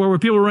culture where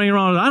people are running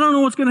around, I don't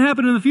know what's going to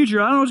happen in the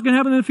future. I don't know what's going to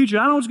happen in the future.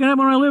 I don't know what's going to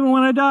happen when I live and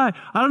when I die.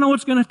 I don't know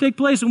what's going to take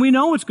place, and we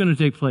know what's going to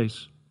take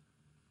place.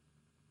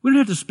 We don't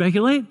have to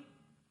speculate.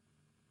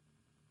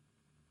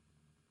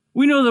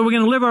 We know that we're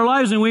going to live our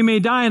lives and we may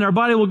die and our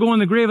body will go in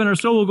the grave and our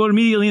soul will go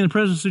immediately in the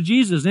presence of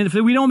Jesus. And if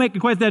we don't make it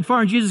quite that far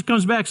and Jesus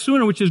comes back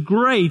sooner, which is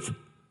great,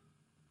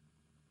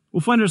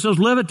 we'll find ourselves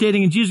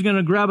levitating and Jesus is going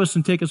to grab us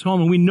and take us home.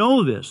 And we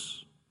know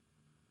this.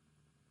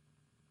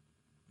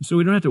 So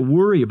we don't have to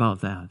worry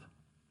about that.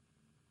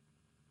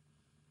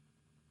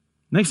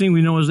 Next thing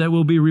we know is that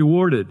we'll be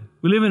rewarded.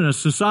 We live in a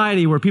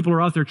society where people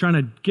are out there trying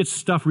to get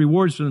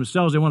rewards for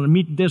themselves. They want to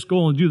meet this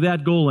goal and do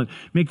that goal and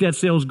make that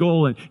sales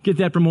goal and get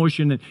that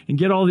promotion and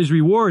get all these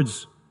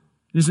rewards.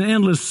 It's an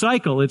endless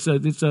cycle. It's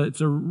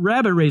a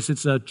rabbit race.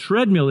 It's a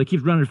treadmill that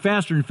keeps running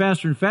faster and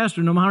faster and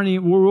faster no matter how many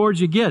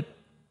rewards you get.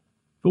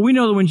 But we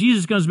know that when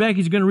Jesus comes back,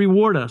 He's going to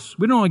reward us.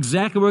 We don't know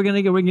exactly what we're going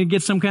to get. We're going to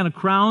get some kind of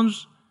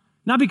crowns.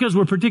 Not because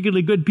we're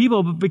particularly good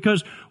people, but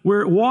because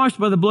we're washed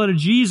by the blood of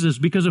Jesus,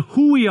 because of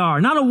who we are,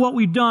 not of what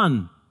we've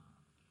done.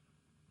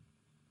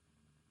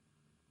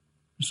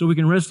 So we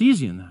can rest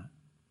easy in that.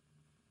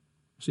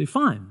 Say,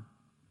 fine.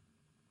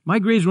 My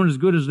grades weren't as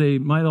good as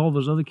all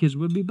those other kids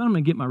would be, but I'm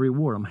going to get my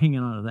reward. I'm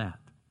hanging on to that.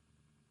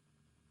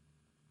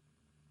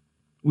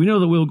 We know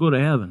that we'll go to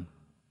heaven.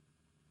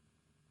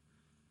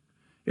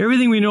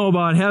 Everything we know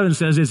about heaven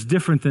says it's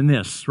different than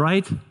this,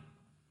 right?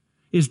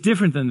 It's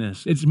different than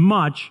this. It's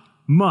much,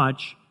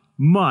 much,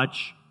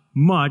 much,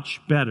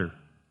 much better.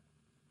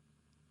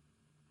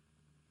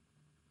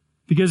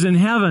 Because in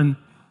heaven,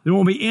 there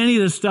won't be any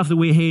of the stuff that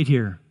we hate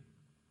here.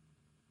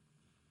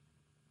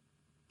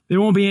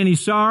 There won't be any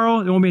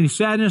sorrow. There won't be any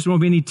sadness. There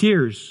won't be any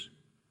tears.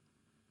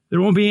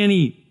 There won't be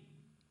any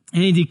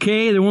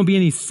decay. There won't be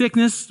any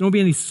sickness. There won't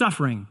be any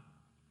suffering.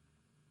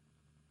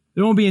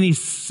 There won't be any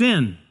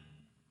sin.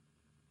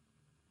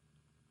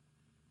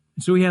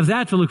 And so we have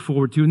that to look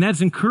forward to, and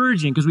that's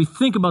encouraging because we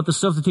think about the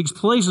stuff that takes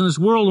place in this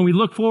world and we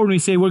look forward and we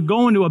say, we're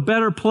going to a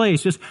better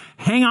place. Just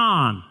hang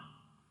on.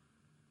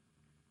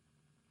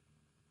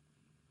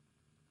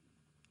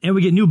 And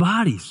we get new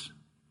bodies.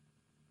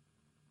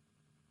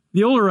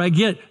 The older I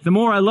get, the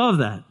more I love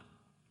that.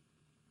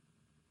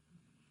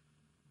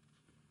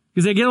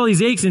 Because I get all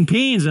these aches and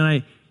pains, and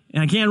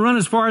I can't run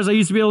as far as I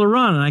used to be able to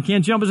run, and I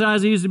can't jump as high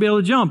as I used to be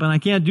able to jump, and I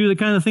can't do the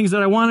kind of things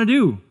that I want to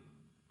do.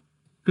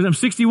 Because I'm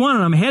 61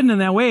 and I'm heading in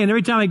that way, and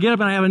every time I get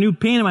up and I have a new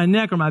pain in my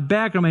neck or my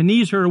back or my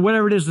knees hurt or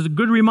whatever it is, it's a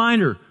good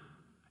reminder.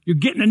 You're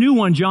getting a new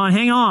one, John.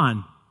 Hang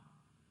on.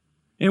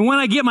 And when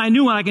I get my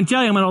new one, I can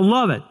tell you I'm going to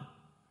love it.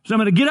 So I'm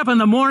going to get up in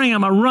the morning,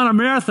 I'm going to run a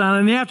marathon.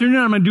 In the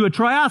afternoon, I'm going to do a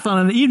triathlon.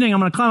 In the evening, I'm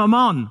going to climb a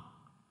mountain.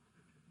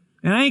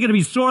 And I ain't going to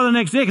be sore the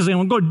next day because I'm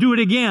going to go do it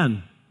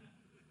again.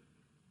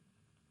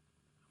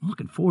 I'm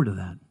looking forward to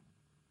that.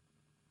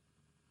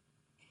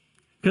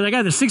 Because I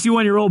got the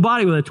 61-year-old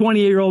body with a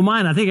 28-year-old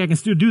mind. I think I can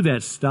still do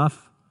that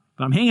stuff.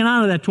 But I'm hanging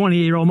on to that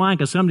 28-year-old mind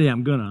because someday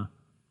I'm going to.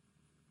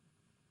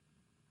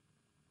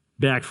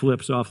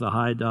 Backflips off the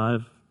high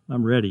dive.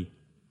 I'm ready.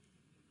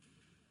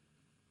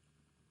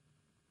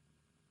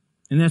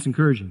 And that's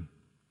encouraging.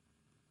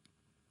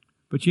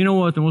 But you know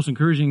what the most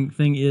encouraging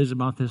thing is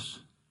about this?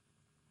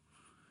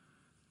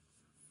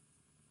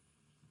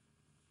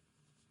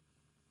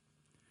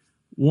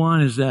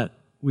 One is that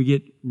we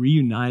get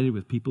reunited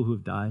with people who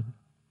have died.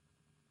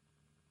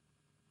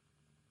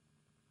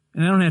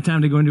 And I don't have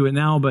time to go into it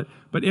now, but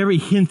every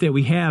hint that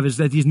we have is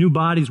that these new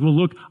bodies will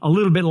look a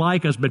little bit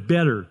like us, but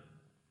better.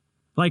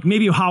 Like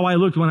maybe how I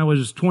looked when I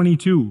was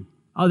 22.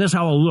 Oh, that's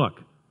how I'll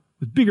look.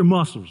 With bigger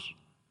muscles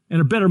and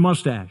a better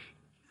mustache.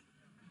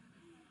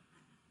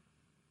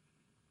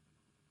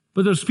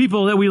 But those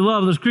people that we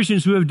love, those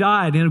Christians who have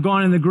died and have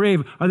gone in the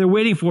grave, are there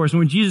waiting for us. And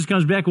when Jesus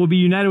comes back, we'll be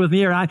united with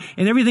the air.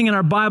 And everything in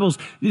our Bibles,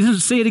 it doesn't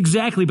say it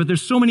exactly, but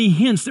there's so many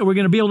hints that we're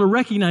going to be able to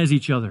recognize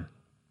each other.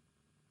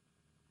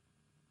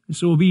 And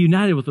so we'll be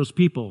united with those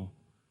people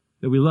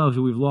that we love,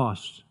 that we've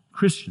lost.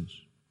 Christians.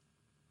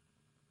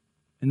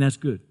 And that's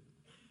good.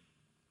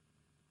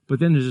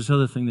 But then there's this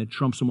other thing that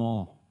trumps them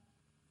all.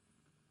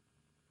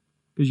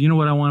 Because you know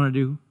what I want to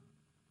do?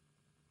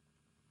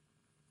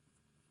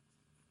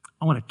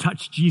 I want to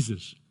touch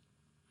Jesus.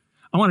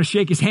 I want to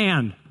shake his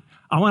hand.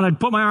 I want to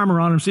put my arm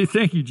around him and say,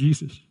 thank you,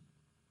 Jesus.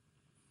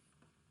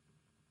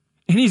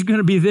 And he's going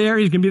to be there.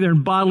 He's going to be there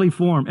in bodily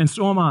form. And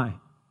so am I.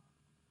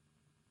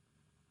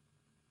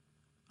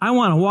 I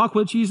want to walk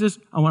with Jesus.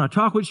 I want to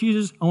talk with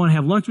Jesus. I want to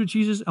have lunch with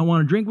Jesus. I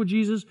want to drink with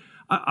Jesus.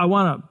 I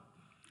want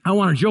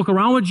to joke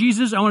around with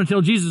Jesus. I want to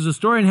tell Jesus a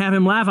story and have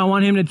him laugh. I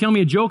want him to tell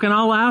me a joke and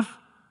I'll laugh.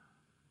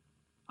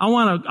 I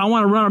want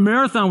to run a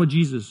marathon with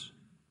Jesus.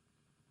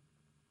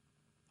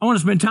 I want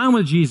to spend time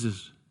with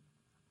Jesus.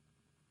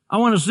 I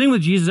want to sing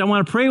with Jesus. I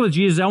want to pray with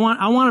Jesus. I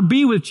want to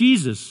be with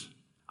Jesus.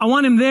 I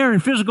want him there in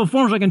physical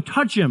form so I can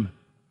touch him.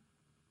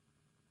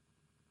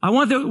 I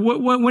want that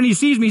when he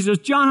sees me, he says,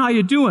 John, how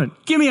you doing?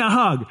 Give me a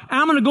hug. And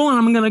I'm going to go and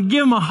I'm going to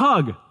give him a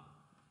hug. And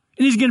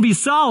he's going to be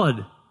solid.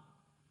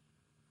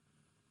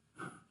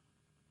 And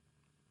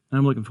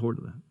I'm looking forward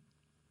to that.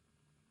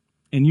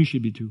 And you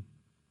should be too.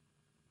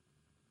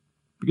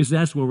 Because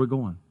that's where we're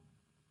going.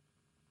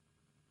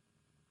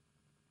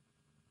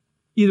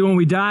 Either when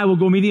we die, we'll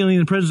go immediately in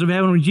the presence of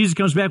heaven. When Jesus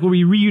comes back, we'll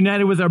be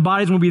reunited with our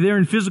bodies. We'll be there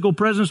in physical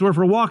presence. Or if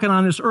we're walking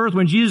on this earth,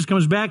 when Jesus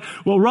comes back,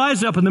 we'll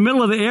rise up in the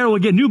middle of the air. We'll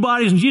get new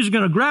bodies, and Jesus is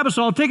going to grab us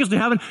all, take us to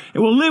heaven,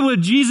 and we'll live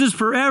with Jesus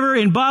forever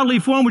in bodily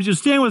form. Would you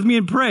stand with me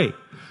and pray?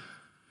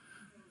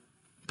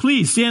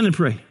 Please stand and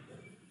pray.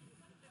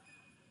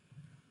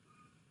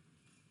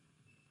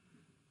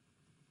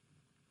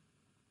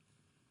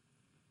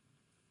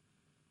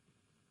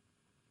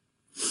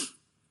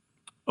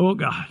 Oh,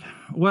 God,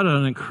 what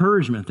an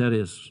encouragement that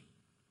is.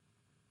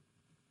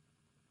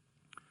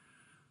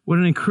 What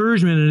an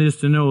encouragement it is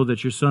to know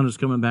that your Son is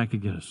coming back to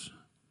get us.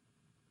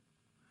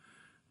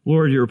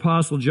 Lord, your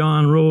Apostle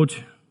John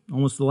wrote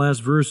almost the last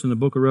verse in the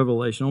book of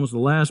Revelation, almost the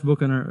last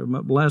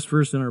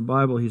verse in our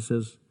Bible. He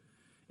says,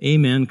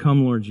 Amen,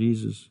 come, Lord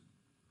Jesus.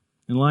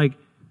 And like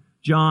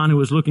John, who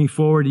was looking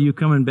forward to you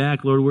coming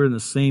back, Lord, we're in the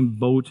same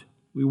boat.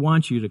 We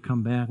want you to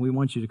come back. We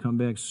want you to come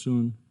back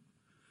soon.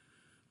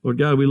 Lord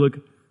God, we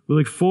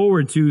look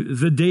forward to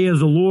the day of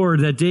the Lord,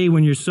 that day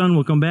when your Son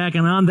will come back.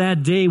 And on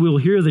that day, we'll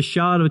hear the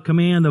shout of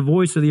command, the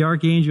voice of the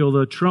archangel,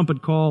 the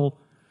trumpet call.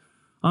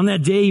 On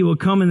that day, you will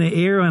come in the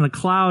air on a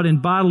cloud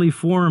in bodily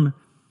form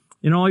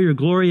in all your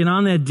glory. And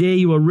on that day,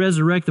 you will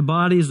resurrect the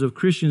bodies of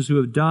Christians who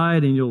have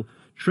died, and you'll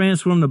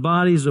transform the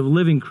bodies of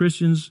living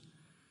Christians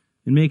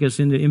and make us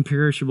into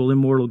imperishable,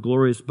 immortal,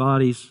 glorious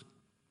bodies.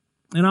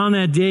 And on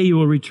that day you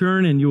will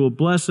return and you will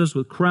bless us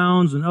with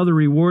crowns and other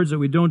rewards that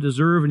we don't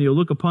deserve, and you'll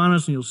look upon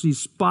us and you'll see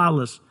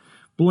spotless,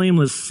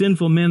 blameless,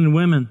 sinful men and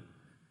women,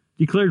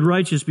 declared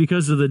righteous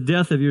because of the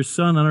death of your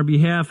Son on our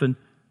behalf. And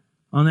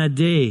on that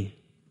day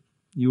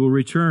you will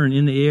return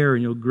in the air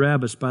and you'll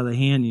grab us by the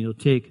hand and you'll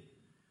take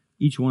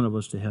each one of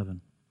us to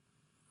heaven.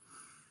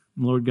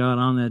 And Lord God,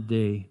 on that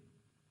day,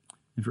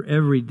 and for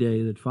every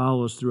day that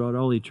follows throughout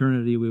all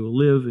eternity, we will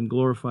live in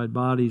glorified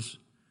bodies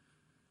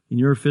in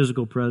your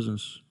physical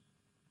presence,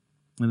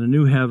 in a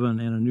new heaven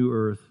and a new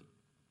earth,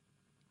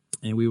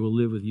 and we will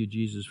live with you,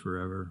 Jesus,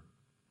 forever.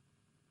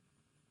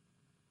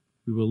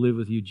 We will live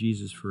with you,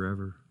 Jesus,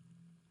 forever.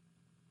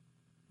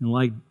 And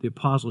like the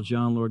Apostle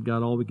John, Lord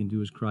God, all we can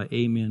do is cry,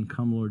 Amen,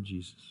 come Lord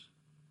Jesus.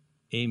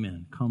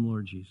 Amen, come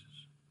Lord Jesus.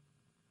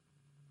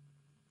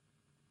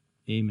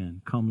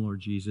 Amen, come Lord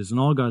Jesus. And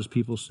all God's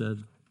people said,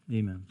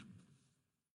 Amen.